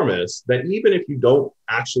enormous that even if you don't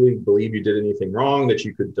actually believe you did anything wrong, that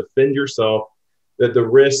you could defend yourself, that the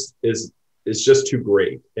risk is just too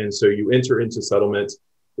great. And so you enter into settlements,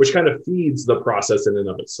 which kind of feeds the process in and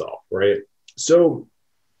of itself, right? So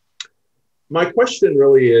my question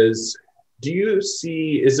really is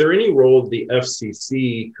there any role the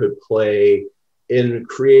FCC could play in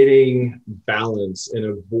creating balance and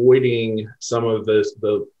avoiding some of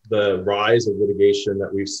the rise of litigation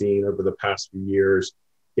that we've seen over the past few years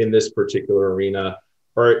in this particular arena?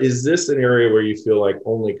 Or is this an area where you feel like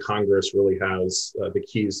only Congress really has the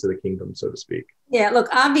keys to the kingdom, so to speak? Yeah, look,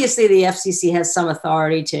 obviously the FCC has some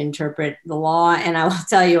authority to interpret the law. And I will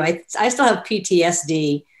tell you, I still have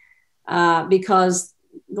PTSD because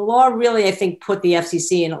the law really, I think, put the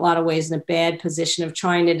FCC in a lot of ways in a bad position of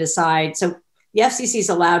trying to decide. So the FCC is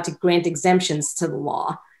allowed to grant exemptions to the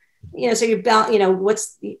law. So you're about,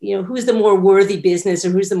 who's the more worthy business or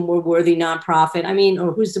who's the more worthy nonprofit?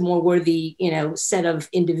 Or who's the more worthy, set of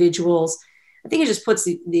individuals? I think it just puts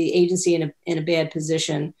the agency in a bad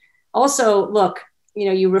position. Also, look,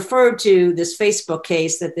 you referred to this Facebook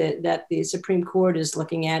case that the Supreme Court is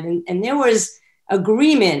looking at, and there was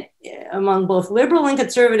agreement among both liberal and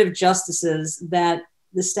conservative justices that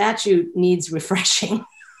the statute needs refreshing.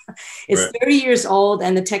 It's right. 30 years old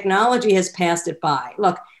and the technology has passed it by.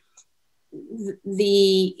 Look,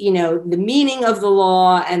 the meaning of the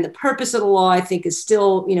law and the purpose of the law, I think, is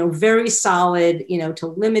still, very solid, to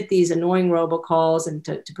limit these annoying robocalls and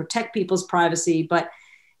to protect people's privacy. But,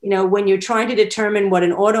 when you're trying to determine what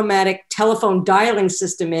an automatic telephone dialing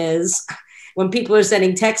system is, when people are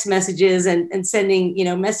sending text messages and sending,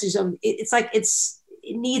 messages,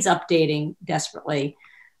 it needs updating desperately.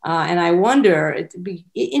 And I wonder, it'd be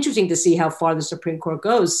interesting to see how far the Supreme Court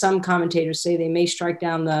goes. Some commentators say they may strike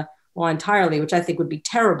down the law entirely, which I think would be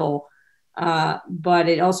terrible. But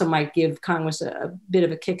it also might give Congress a bit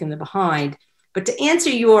of a kick in the behind. But to answer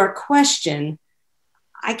your question,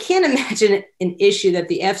 I can't imagine an issue that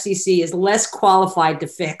the FCC is less qualified to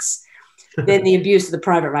fix than the abuse of the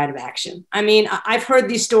private right of action. I've heard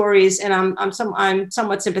these stories and I'm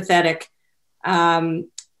somewhat sympathetic.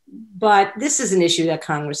 But this is an issue that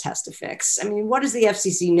Congress has to fix. What does the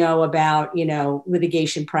FCC know about,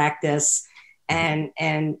 litigation practice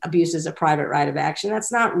and abuses of private right of action?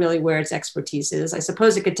 That's not really where its expertise is. I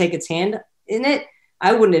suppose it could take its hand in it.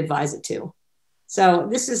 I wouldn't advise it to. So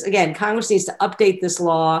this is, again, Congress needs to update this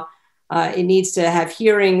law. It needs to have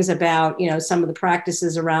hearings about, some of the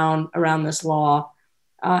practices around this law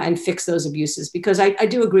and fix those abuses. Because I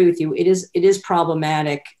do agree with you. It is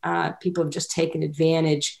problematic. People have just taken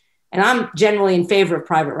advantage. And I'm generally in favor of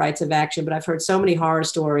private rights of action, but I've heard so many horror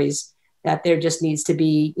stories that there just needs to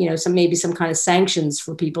be, some kind of sanctions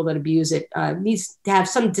for people that abuse it. Needs to have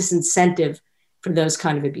some disincentive for those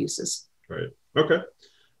kind of abuses. Right. Okay.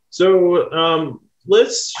 So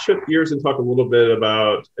let's shift gears and talk a little bit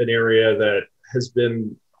about an area that has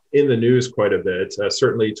been in the news quite a bit,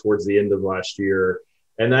 certainly towards the end of last year,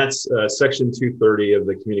 and that's Section 230 of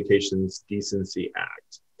the Communications Decency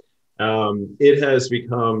Act. It has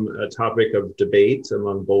become a topic of debate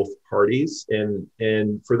among both parties.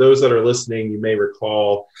 And for those that are listening, you may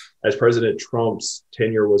recall, as President Trump's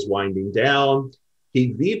tenure was winding down,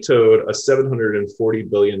 he vetoed a $740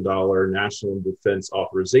 billion National Defense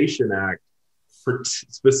Authorization Act,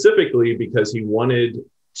 specifically because he wanted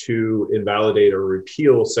to invalidate or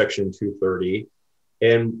repeal Section 230.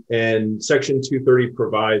 And Section 230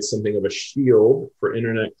 provides something of a shield for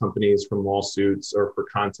internet companies from lawsuits or for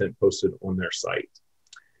content posted on their site.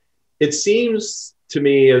 It seems to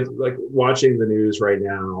me, like watching the news right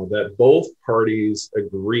now, that both parties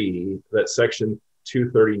agree that Section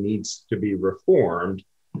 230 needs to be reformed,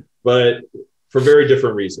 but for very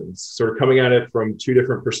different reasons, sort of coming at it from two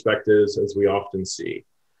different perspectives, as we often see.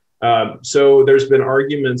 So there's been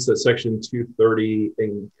arguments that Section 230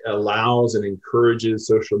 allows and encourages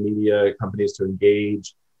social media companies to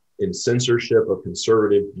engage in censorship of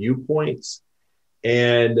conservative viewpoints.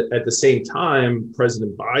 And at the same time,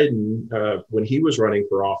 President Biden, when he was running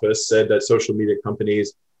for office, said that social media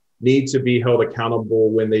companies need to be held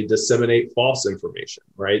accountable when they disseminate false information,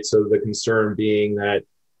 right? So the concern being that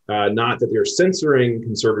not that you're censoring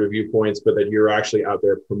conservative viewpoints, but that you're actually out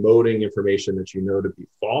there promoting information that you know to be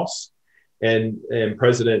false. And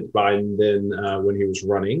President Biden then, when he was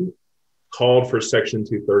running, called for Section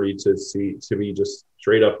 230 to be just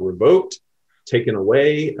straight up revoked, taken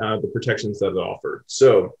away, the protections that it offered.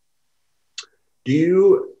 So do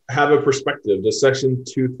you have a perspective? Does Section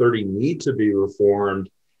 230 need to be reformed?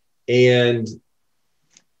 And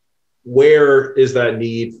where is that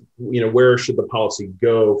need? Where should the policy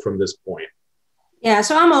go from this point? Yeah,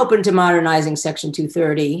 so I'm open to modernizing Section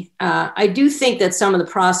 230. I do think that some of the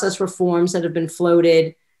process reforms that have been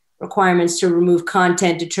floated, requirements to remove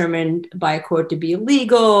content determined by a court to be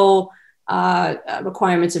illegal,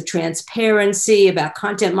 requirements of transparency about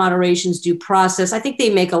content moderation's due process, I think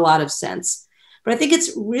they make a lot of sense. But I think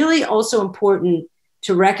it's really also important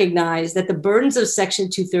to recognize that the burdens of Section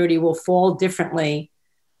 230 will fall differently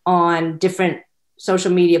on different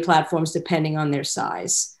social media platforms depending on their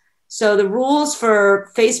size. So the rules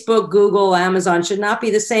for Facebook, Google, Amazon should not be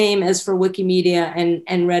the same as for Wikimedia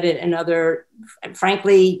and Reddit and other,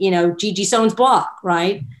 frankly, Gigi Sohn's blog,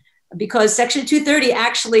 right? Because Section 230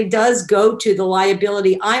 actually does go to the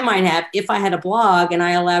liability I might have if I had a blog and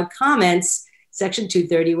I allowed comments. Section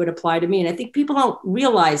 230 would apply to me. And I think people don't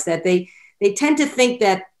realize that. They tend to think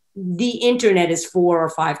that the internet is 4 or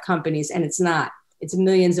 5 companies, and it's not. It's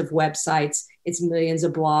millions of websites, it's millions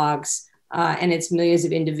of blogs, and it's millions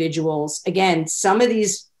of individuals. Again, some of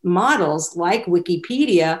these models, like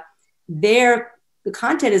Wikipedia, the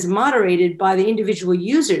content is moderated by the individual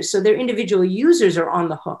users. So their individual users are on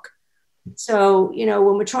the hook. So,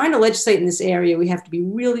 when we're trying to legislate in this area, we have to be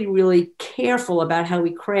really, really careful about how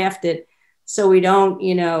we craft it so we don't,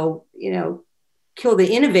 kill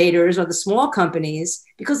the innovators or the small companies.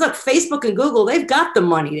 Because look, Facebook and Google, they've got the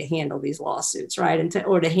money to handle these lawsuits, right?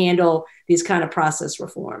 Or to handle these kind of process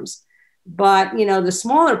reforms. But, the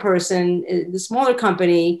smaller person, the smaller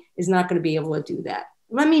company is not going to be able to do that.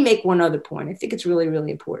 Let me make one other point. I think it's really,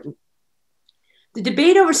 really important. The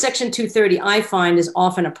debate over Section 230, I find, is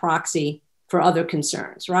often a proxy for other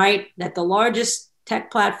concerns, right? That the largest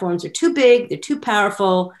tech platforms are too big, they're too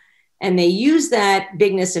powerful, and they use that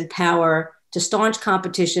bigness and power to staunch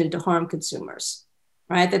competition to harm consumers,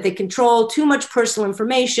 right? That they control too much personal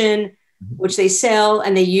information, which they sell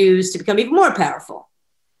and they use to become even more powerful.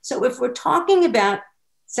 So if we're talking about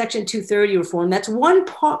Section 230 reform, that's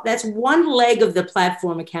one leg of the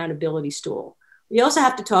platform accountability stool. We also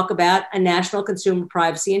have to talk about a national consumer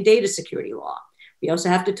privacy and data security law. We also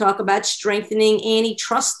have to talk about strengthening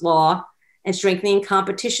antitrust law and strengthening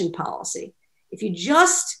competition policy. If you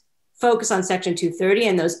just focus on Section 230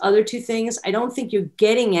 and those other 2 things, I don't think you're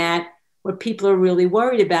getting at what people are really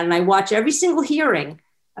worried about. And I watch every single hearing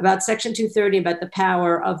about Section 230, about the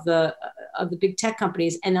power of the big tech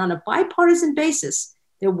companies. And on a bipartisan basis,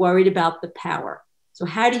 they're worried about the power. So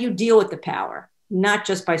how do you deal with the power? Not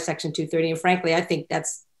just by Section 230. And frankly, I think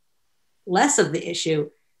that's less of the issue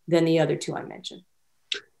than the other 2 I mentioned.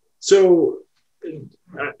 So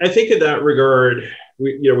I think in that regard,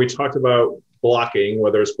 we talked about blocking,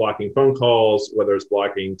 whether it's blocking phone calls, whether it's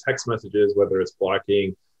blocking text messages, whether it's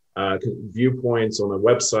blocking viewpoints on a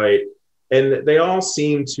website. And they all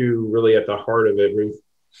seem to really, at the heart of it,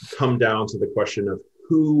 come down to the question of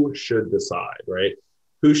who should decide, right?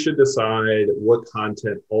 Who should decide what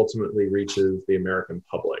content ultimately reaches the American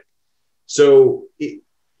public? So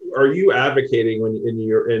are you advocating, when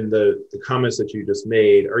in the comments that you just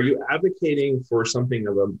made, are you advocating for something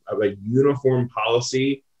of a uniform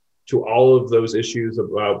policy to all of those issues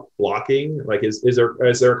about blocking? Like, is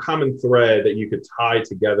there a common thread that you could tie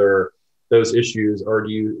together those issues? Or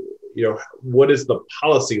what does the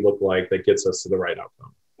policy look like that gets us to the right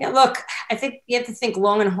outcome? Yeah, look, I think you have to think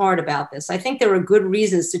long and hard about this. I think there are good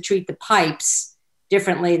reasons to treat the pipes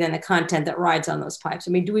differently than the content that rides on those pipes.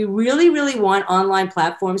 I mean, do we really, really want online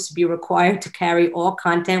platforms to be required to carry all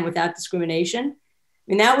content without discrimination? I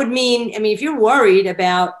mean, that would mean, if you're worried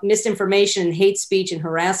about misinformation, hate speech, and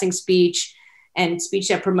harassing speech, and speech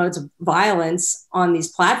that promotes violence on these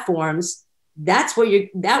platforms, that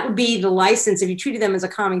would be the license. If you treated them as a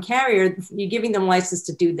common carrier, you're giving them license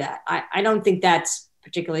to do that. I don't think that's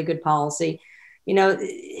particularly good policy.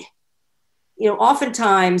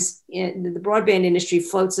 Oftentimes the broadband industry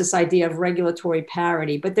floats this idea of regulatory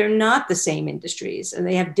parity, but they're not the same industries, and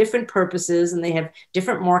they have different purposes and they have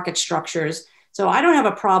different market structures. So I don't have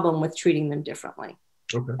a problem with treating them differently.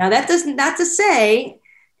 Okay. Now that doesn't, not to say,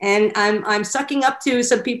 and I'm sucking up to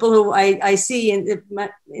some people who I see in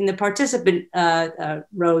the participant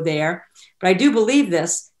row there, but I do believe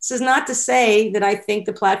this. This is not to say that I think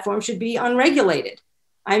the platform should be unregulated.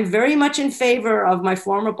 I'm very much in favor of my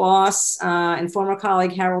former boss and former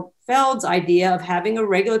colleague Harold Feld's idea of having a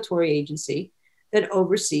regulatory agency that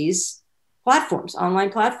oversees platforms,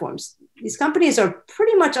 online platforms. These companies are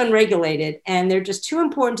pretty much unregulated, and they're just too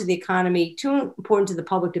important to the economy, too important to the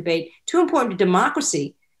public debate, too important to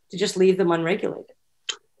democracy to just leave them unregulated.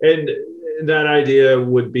 And that idea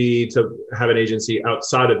would be to have an agency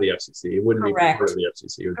outside of the FCC. It wouldn't Correct. be part of the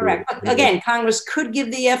FCC. Correct. Again, Congress could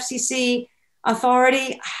give the FCC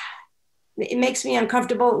authority. It makes me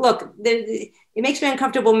uncomfortable. Look, it makes me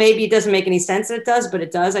uncomfortable. Maybe it doesn't make any sense that it does, but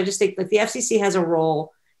it does. I just think that the FCC has a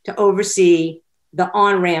role to oversee the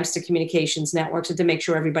on-ramps to communications networks and to make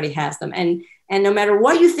sure everybody has them. And no matter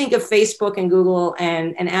what you think of Facebook and Google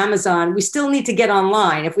and Amazon, we still need to get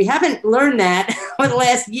online. If we haven't learned that for the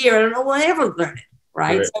last year, I don't know we'll ever learn it,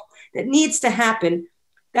 right? So that needs to happen.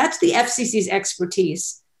 that's the FCC's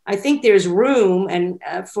expertise. I think there's room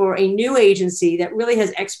for a new agency that really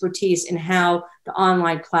has expertise in how the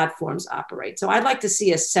online platforms operate. So I'd like to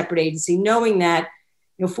see a separate agency, knowing that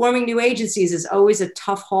forming new agencies is always a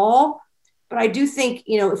tough haul. But I do think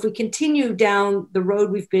if we continue down the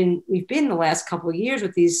road we've been the last couple of years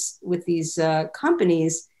with these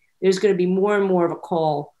companies, there's going to be more and more of a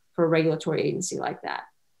call for a regulatory agency like that.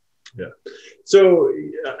 Yeah. So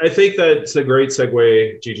I think that's a great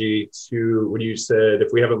segue, Gigi, to when you said,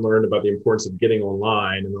 if we haven't learned about the importance of getting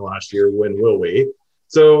online in the last year, when will we?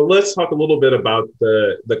 So let's talk a little bit about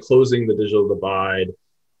the closing the digital divide.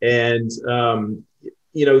 And,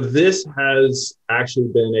 this has actually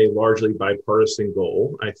been a largely bipartisan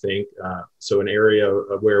goal, I think. So an area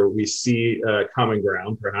where we see common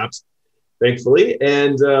ground, perhaps, thankfully.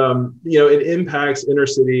 And, it impacts inner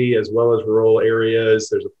city as well as rural areas.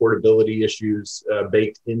 There's affordability issues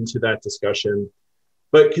baked into that discussion.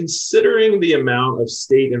 But considering the amount of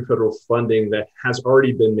state and federal funding that has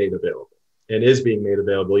already been made available and is being made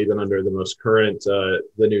available, even under the most current, the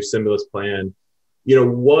new stimulus plan,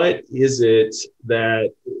 what is it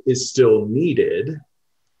that is still needed?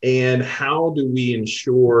 And how do we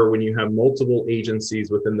ensure, when you have multiple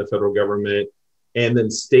agencies within the federal government and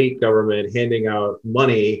then state government handing out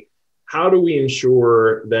money, how do we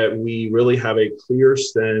ensure that we really have a clear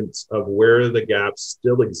sense of where the gaps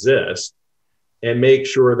still exist and make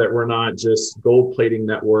sure that we're not just gold plating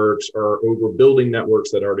networks or overbuilding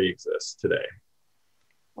networks that already exist today?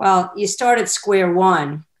 Well, you start at square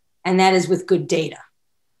one, and that is with good data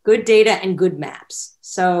and good maps.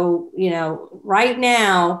 So, right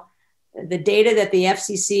now, the data that the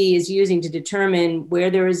FCC is using to determine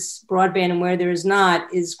where there is broadband and where there is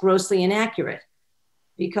not is grossly inaccurate,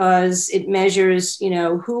 because it measures,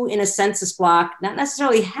 who in a census block not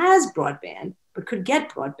necessarily has broadband, but could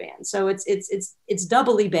get broadband. So it's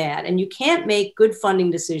doubly bad. And you can't make good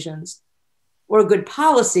funding decisions or good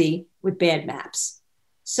policy with bad maps.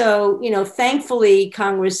 So, thankfully,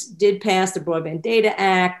 Congress did pass the Broadband Data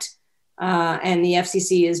Act, and the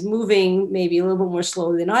FCC is moving maybe a little bit more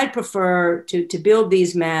slowly than I'd prefer to build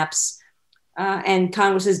these maps. And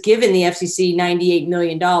Congress has given the FCC $98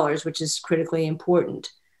 million, which is critically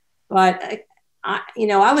important. But,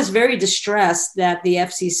 I was very distressed that the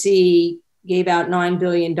FCC gave out $9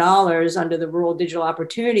 billion under the Rural Digital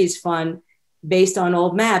Opportunities Fund based on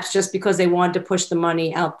old maps, just because they wanted to push the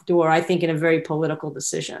money out the door, I think, in a very political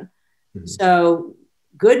decision. Mm-hmm. So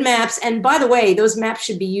good maps. And by the way, those maps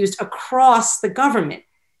should be used across the government.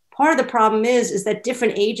 Part of the problem is that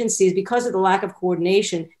different agencies, because of the lack of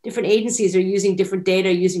coordination, different agencies are using different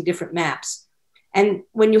data, using different maps. And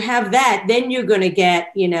when you have that, then you're going to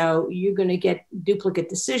get, duplicate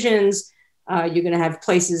decisions. You're going to have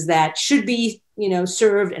places that should be,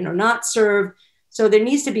 served and are not served. So there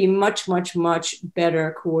needs to be much, much, much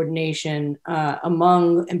better coordination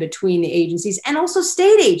among and between the agencies, and also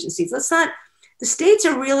state agencies. The states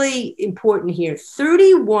are really important here.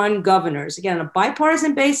 31 governors, again, on a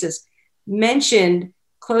bipartisan basis, mentioned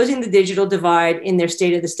closing the digital divide in their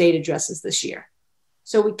State of the State addresses this year.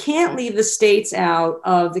 So we can't leave the states out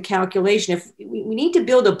of the calculation. If we need to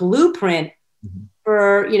build a blueprint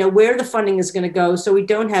for, where the funding is going to go, so we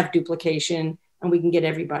don't have duplication and we can get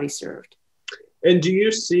everybody served. And do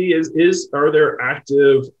you see, are there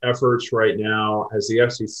active efforts right now as the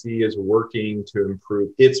FCC is working to improve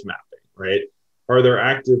its mapping, right? Are there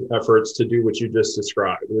active efforts to do what you just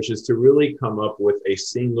described, which is to really come up with a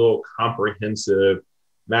single comprehensive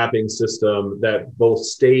mapping system that both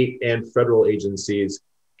state and federal agencies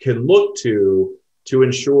can look to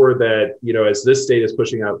ensure that, as this state is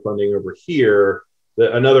pushing out funding over here,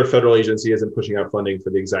 that another federal agency isn't pushing out funding for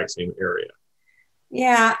the exact same area?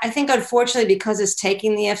 Yeah, I think unfortunately, because it's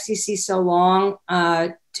taking the FCC so long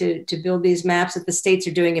to build these maps, that the states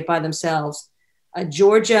are doing it by themselves.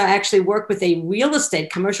 Georgia actually worked with a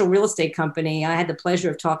commercial real estate company. I had the pleasure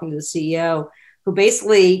of talking to the CEO, who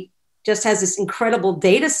basically just has this incredible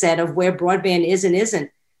data set of where broadband is and isn't.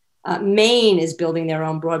 Maine is building their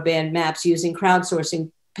own broadband maps using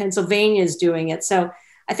crowdsourcing. Pennsylvania is doing it. So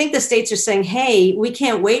I think the states are saying, hey, we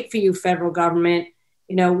can't wait for you, federal government.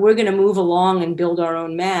 We're going to move along and build our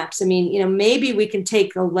own maps. I mean, maybe we can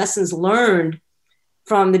take the lessons learned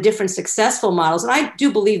from the different successful models. And I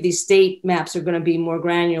do believe these state maps are going to be more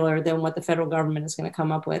granular than what the federal government is going to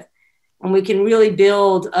come up with. And we can really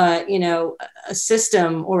build, a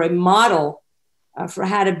system or a model for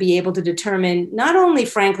how to be able to determine not only,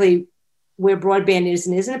 frankly, where broadband is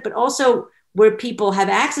and isn't, but also where people have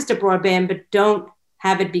access to broadband but don't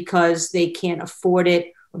have it because they can't afford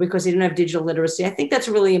it or because they don't have digital literacy. I think that's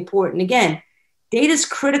really important. Again, data is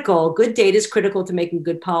critical. Good data is critical to making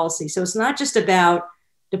good policy. So it's not just about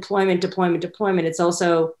deployment. It's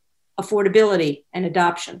also affordability and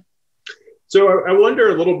adoption. So I wonder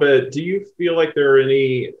a little bit, do you feel like there are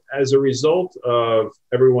any, as a result of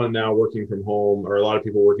everyone now working from home, or a lot of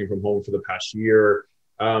people working from home for the past year,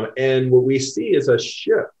 and what we see is a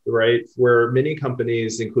shift, right? Where many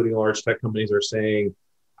companies, including large tech companies, are saying,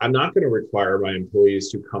 I'm not going to require my employees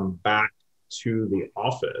to come back to the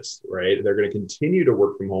office, right? They're going to continue to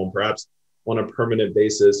work from home, perhaps on a permanent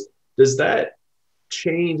basis. Does that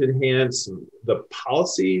change, enhance the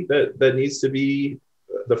policy that needs to be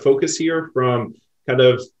the focus here, from kind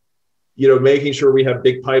of, making sure we have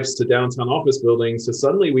big pipes to downtown office buildings, so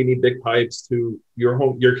suddenly we need big pipes to your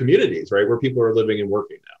home, your communities, right, where people are living and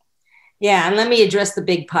working now? Yeah, and let me address the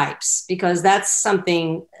big pipes, because that's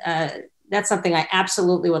something I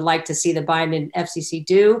absolutely would like to see the Biden FCC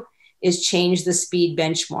do, is change the speed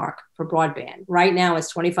benchmark for broadband. Right now it's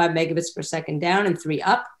 25 megabits per second down and 3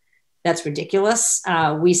 up. That's ridiculous.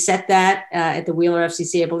 We set that at the Wheeler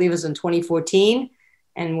FCC, I believe it was in 2014.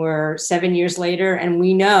 And we're 7 years later, and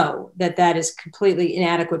we know that is completely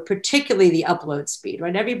inadequate, particularly the upload speed,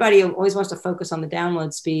 right? Everybody always wants to focus on the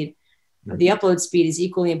download speed. But the upload speed is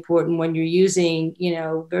equally important when you're using,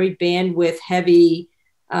 very bandwidth heavy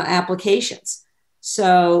applications.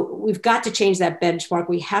 So we've got to change that benchmark.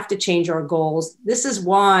 We have to change our goals. This is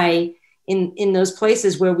why in those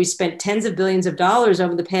places where we spent tens of billions of dollars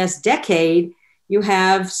over the past decade, you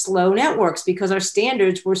have slow networks, because our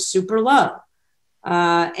standards were super low.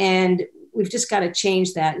 And we've just got to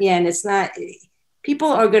change that. Yeah. And it's not, people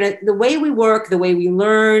are the way we work, the way we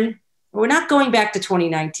learn, we're not going back to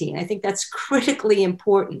 2019. I think that's critically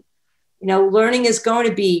important. Learning is going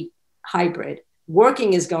to be hybrid.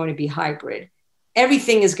 Working is going to be hybrid.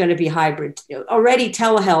 Everything is going to be hybrid. Already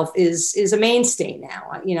telehealth is a mainstay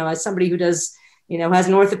now. As somebody who does, has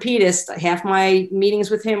an orthopedist, half my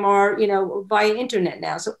meetings with him are, via internet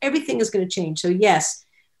now. So everything is going to change. So yes,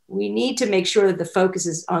 we need to make sure that the focus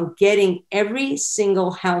is on getting every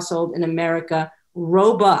single household in America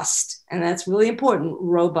robust, and that's really important,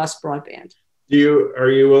 robust broadband. Are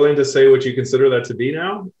you willing to say what you consider that to be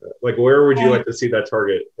now? Like, where would you like to see that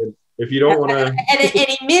target? If you don't want to... At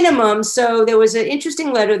a minimum, so there was an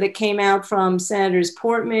interesting letter that came out from Senators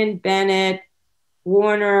Portman, Bennett,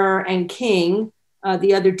 Warner, and King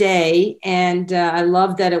the other day, and I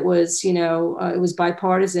love that it was, it was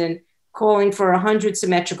bipartisan, calling for 100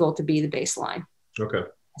 symmetrical to be the baseline. Okay.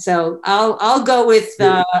 So I'll go with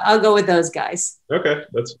those guys. Okay,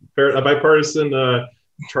 that's fair. A bipartisan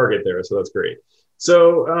target there, so that's great.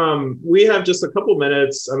 So we have just a couple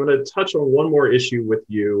minutes. I'm going to touch on one more issue with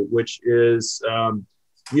you, which is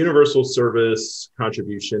universal service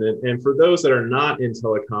contribution. And for those that are not in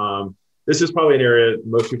telecom, this is probably an area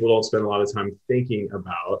most people don't spend a lot of time thinking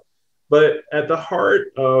about. But at the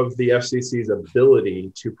heart of the FCC's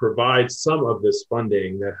ability to provide some of this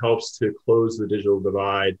funding that helps to close the digital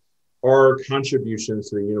divide are contributions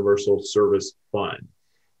to the Universal Service Fund.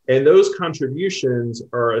 And those contributions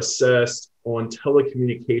are assessed on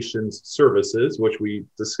telecommunications services, which we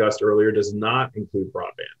discussed earlier does not include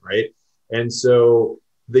broadband, right? And so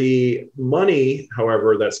the money,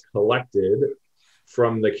 however, that's collected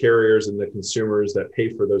from the carriers and the consumers that pay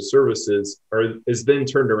for those services is then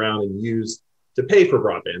turned around and used to pay for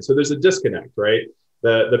broadband. So there's a disconnect, right?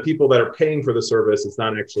 The people that are paying for the service, it's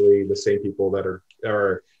not actually the same people that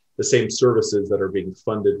are the same services that are being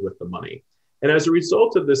funded with the money. And as a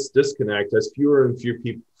result of this disconnect, as fewer and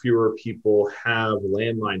fewer people have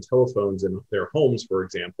landline telephones in their homes, for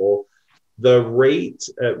example, the rate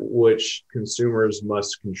at which consumers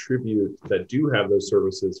must contribute that do have those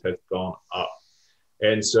services has gone up.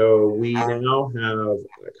 And so we now have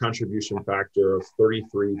a contribution factor of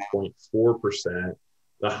 33.4%,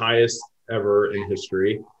 the highest ever in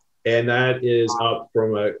history. And that is up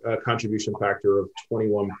from a contribution factor of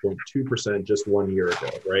 21.2% just 1 year ago,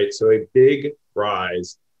 right? So a big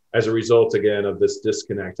rise as a result, again, of this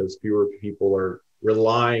disconnect, as fewer people are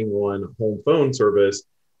relying on home phone service,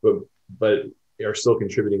 but are still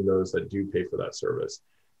contributing those that do pay for that service.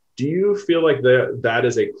 Do you feel like that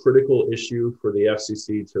is a critical issue for the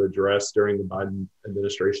FCC to address during the Biden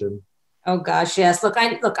administration? Oh gosh, yes. Look,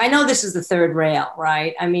 I know this is the third rail,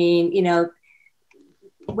 right? I mean,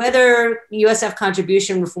 whether USF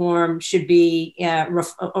contribution reform should be,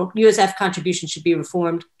 or USF contribution should be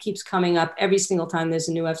reformed keeps coming up every single time there's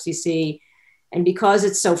a new FCC. And because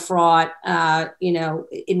it's so fraught,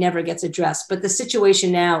 it never gets addressed. But the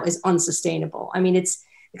situation now is unsustainable. I mean,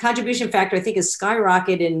 the contribution factor, I think, has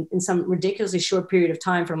skyrocketed in some ridiculously short period of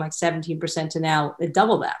time from like 17% to now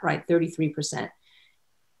double that, right? 33%.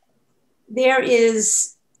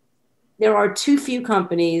 there are too few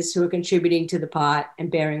companies who are contributing to the pot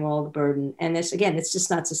and bearing all the burden. And this, again, it's just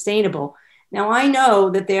not sustainable. Now, I know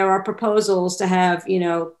that there are proposals to have,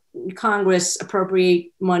 Congress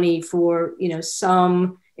appropriate money for,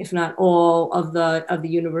 some, if not all, of the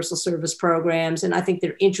universal service programs. And I think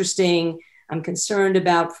they're interesting. I'm concerned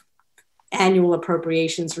about annual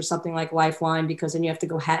appropriations for something like Lifeline, because then you have to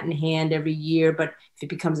go hat in hand every year. But if it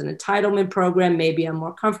becomes an entitlement program, maybe I'm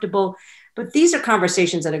more comfortable. But these are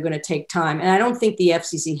conversations that are going to take time. And I don't think the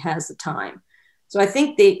FCC has the time. So I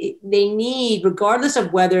think they need, regardless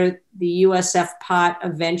of whether the USF pot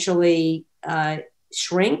eventually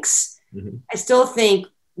shrinks, I still think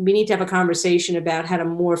we need to have a conversation about how to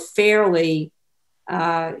more fairly,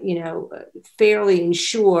 fairly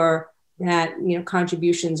ensure that,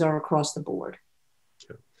 contributions are across the board.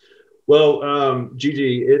 Well,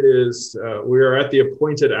 Gigi, it is, we are at the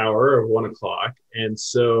appointed hour of 1 o'clock. And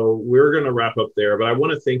so we're going to wrap up there, but I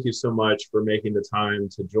want to thank you so much for making the time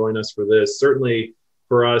to join us for this. Certainly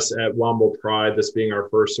for us at Womble Pride, this being our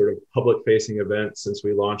first sort of public facing event since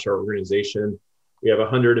we launched our organization. We have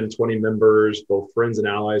 120 members, both friends and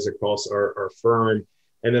allies across our firm.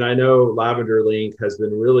 And then I know Lavender Link has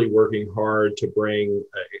been really working hard to bring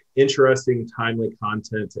interesting, timely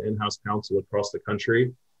content to in-house counsel across the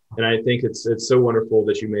country. And I think it's so wonderful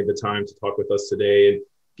that you made the time to talk with us today and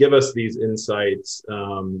give us these insights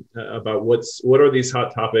about what are these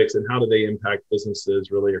hot topics and how do they impact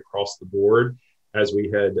businesses really across the board as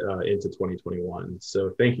we head into 2021.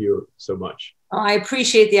 So thank you so much. I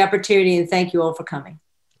appreciate the opportunity and thank you all for coming.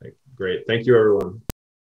 Great. Thank you, everyone.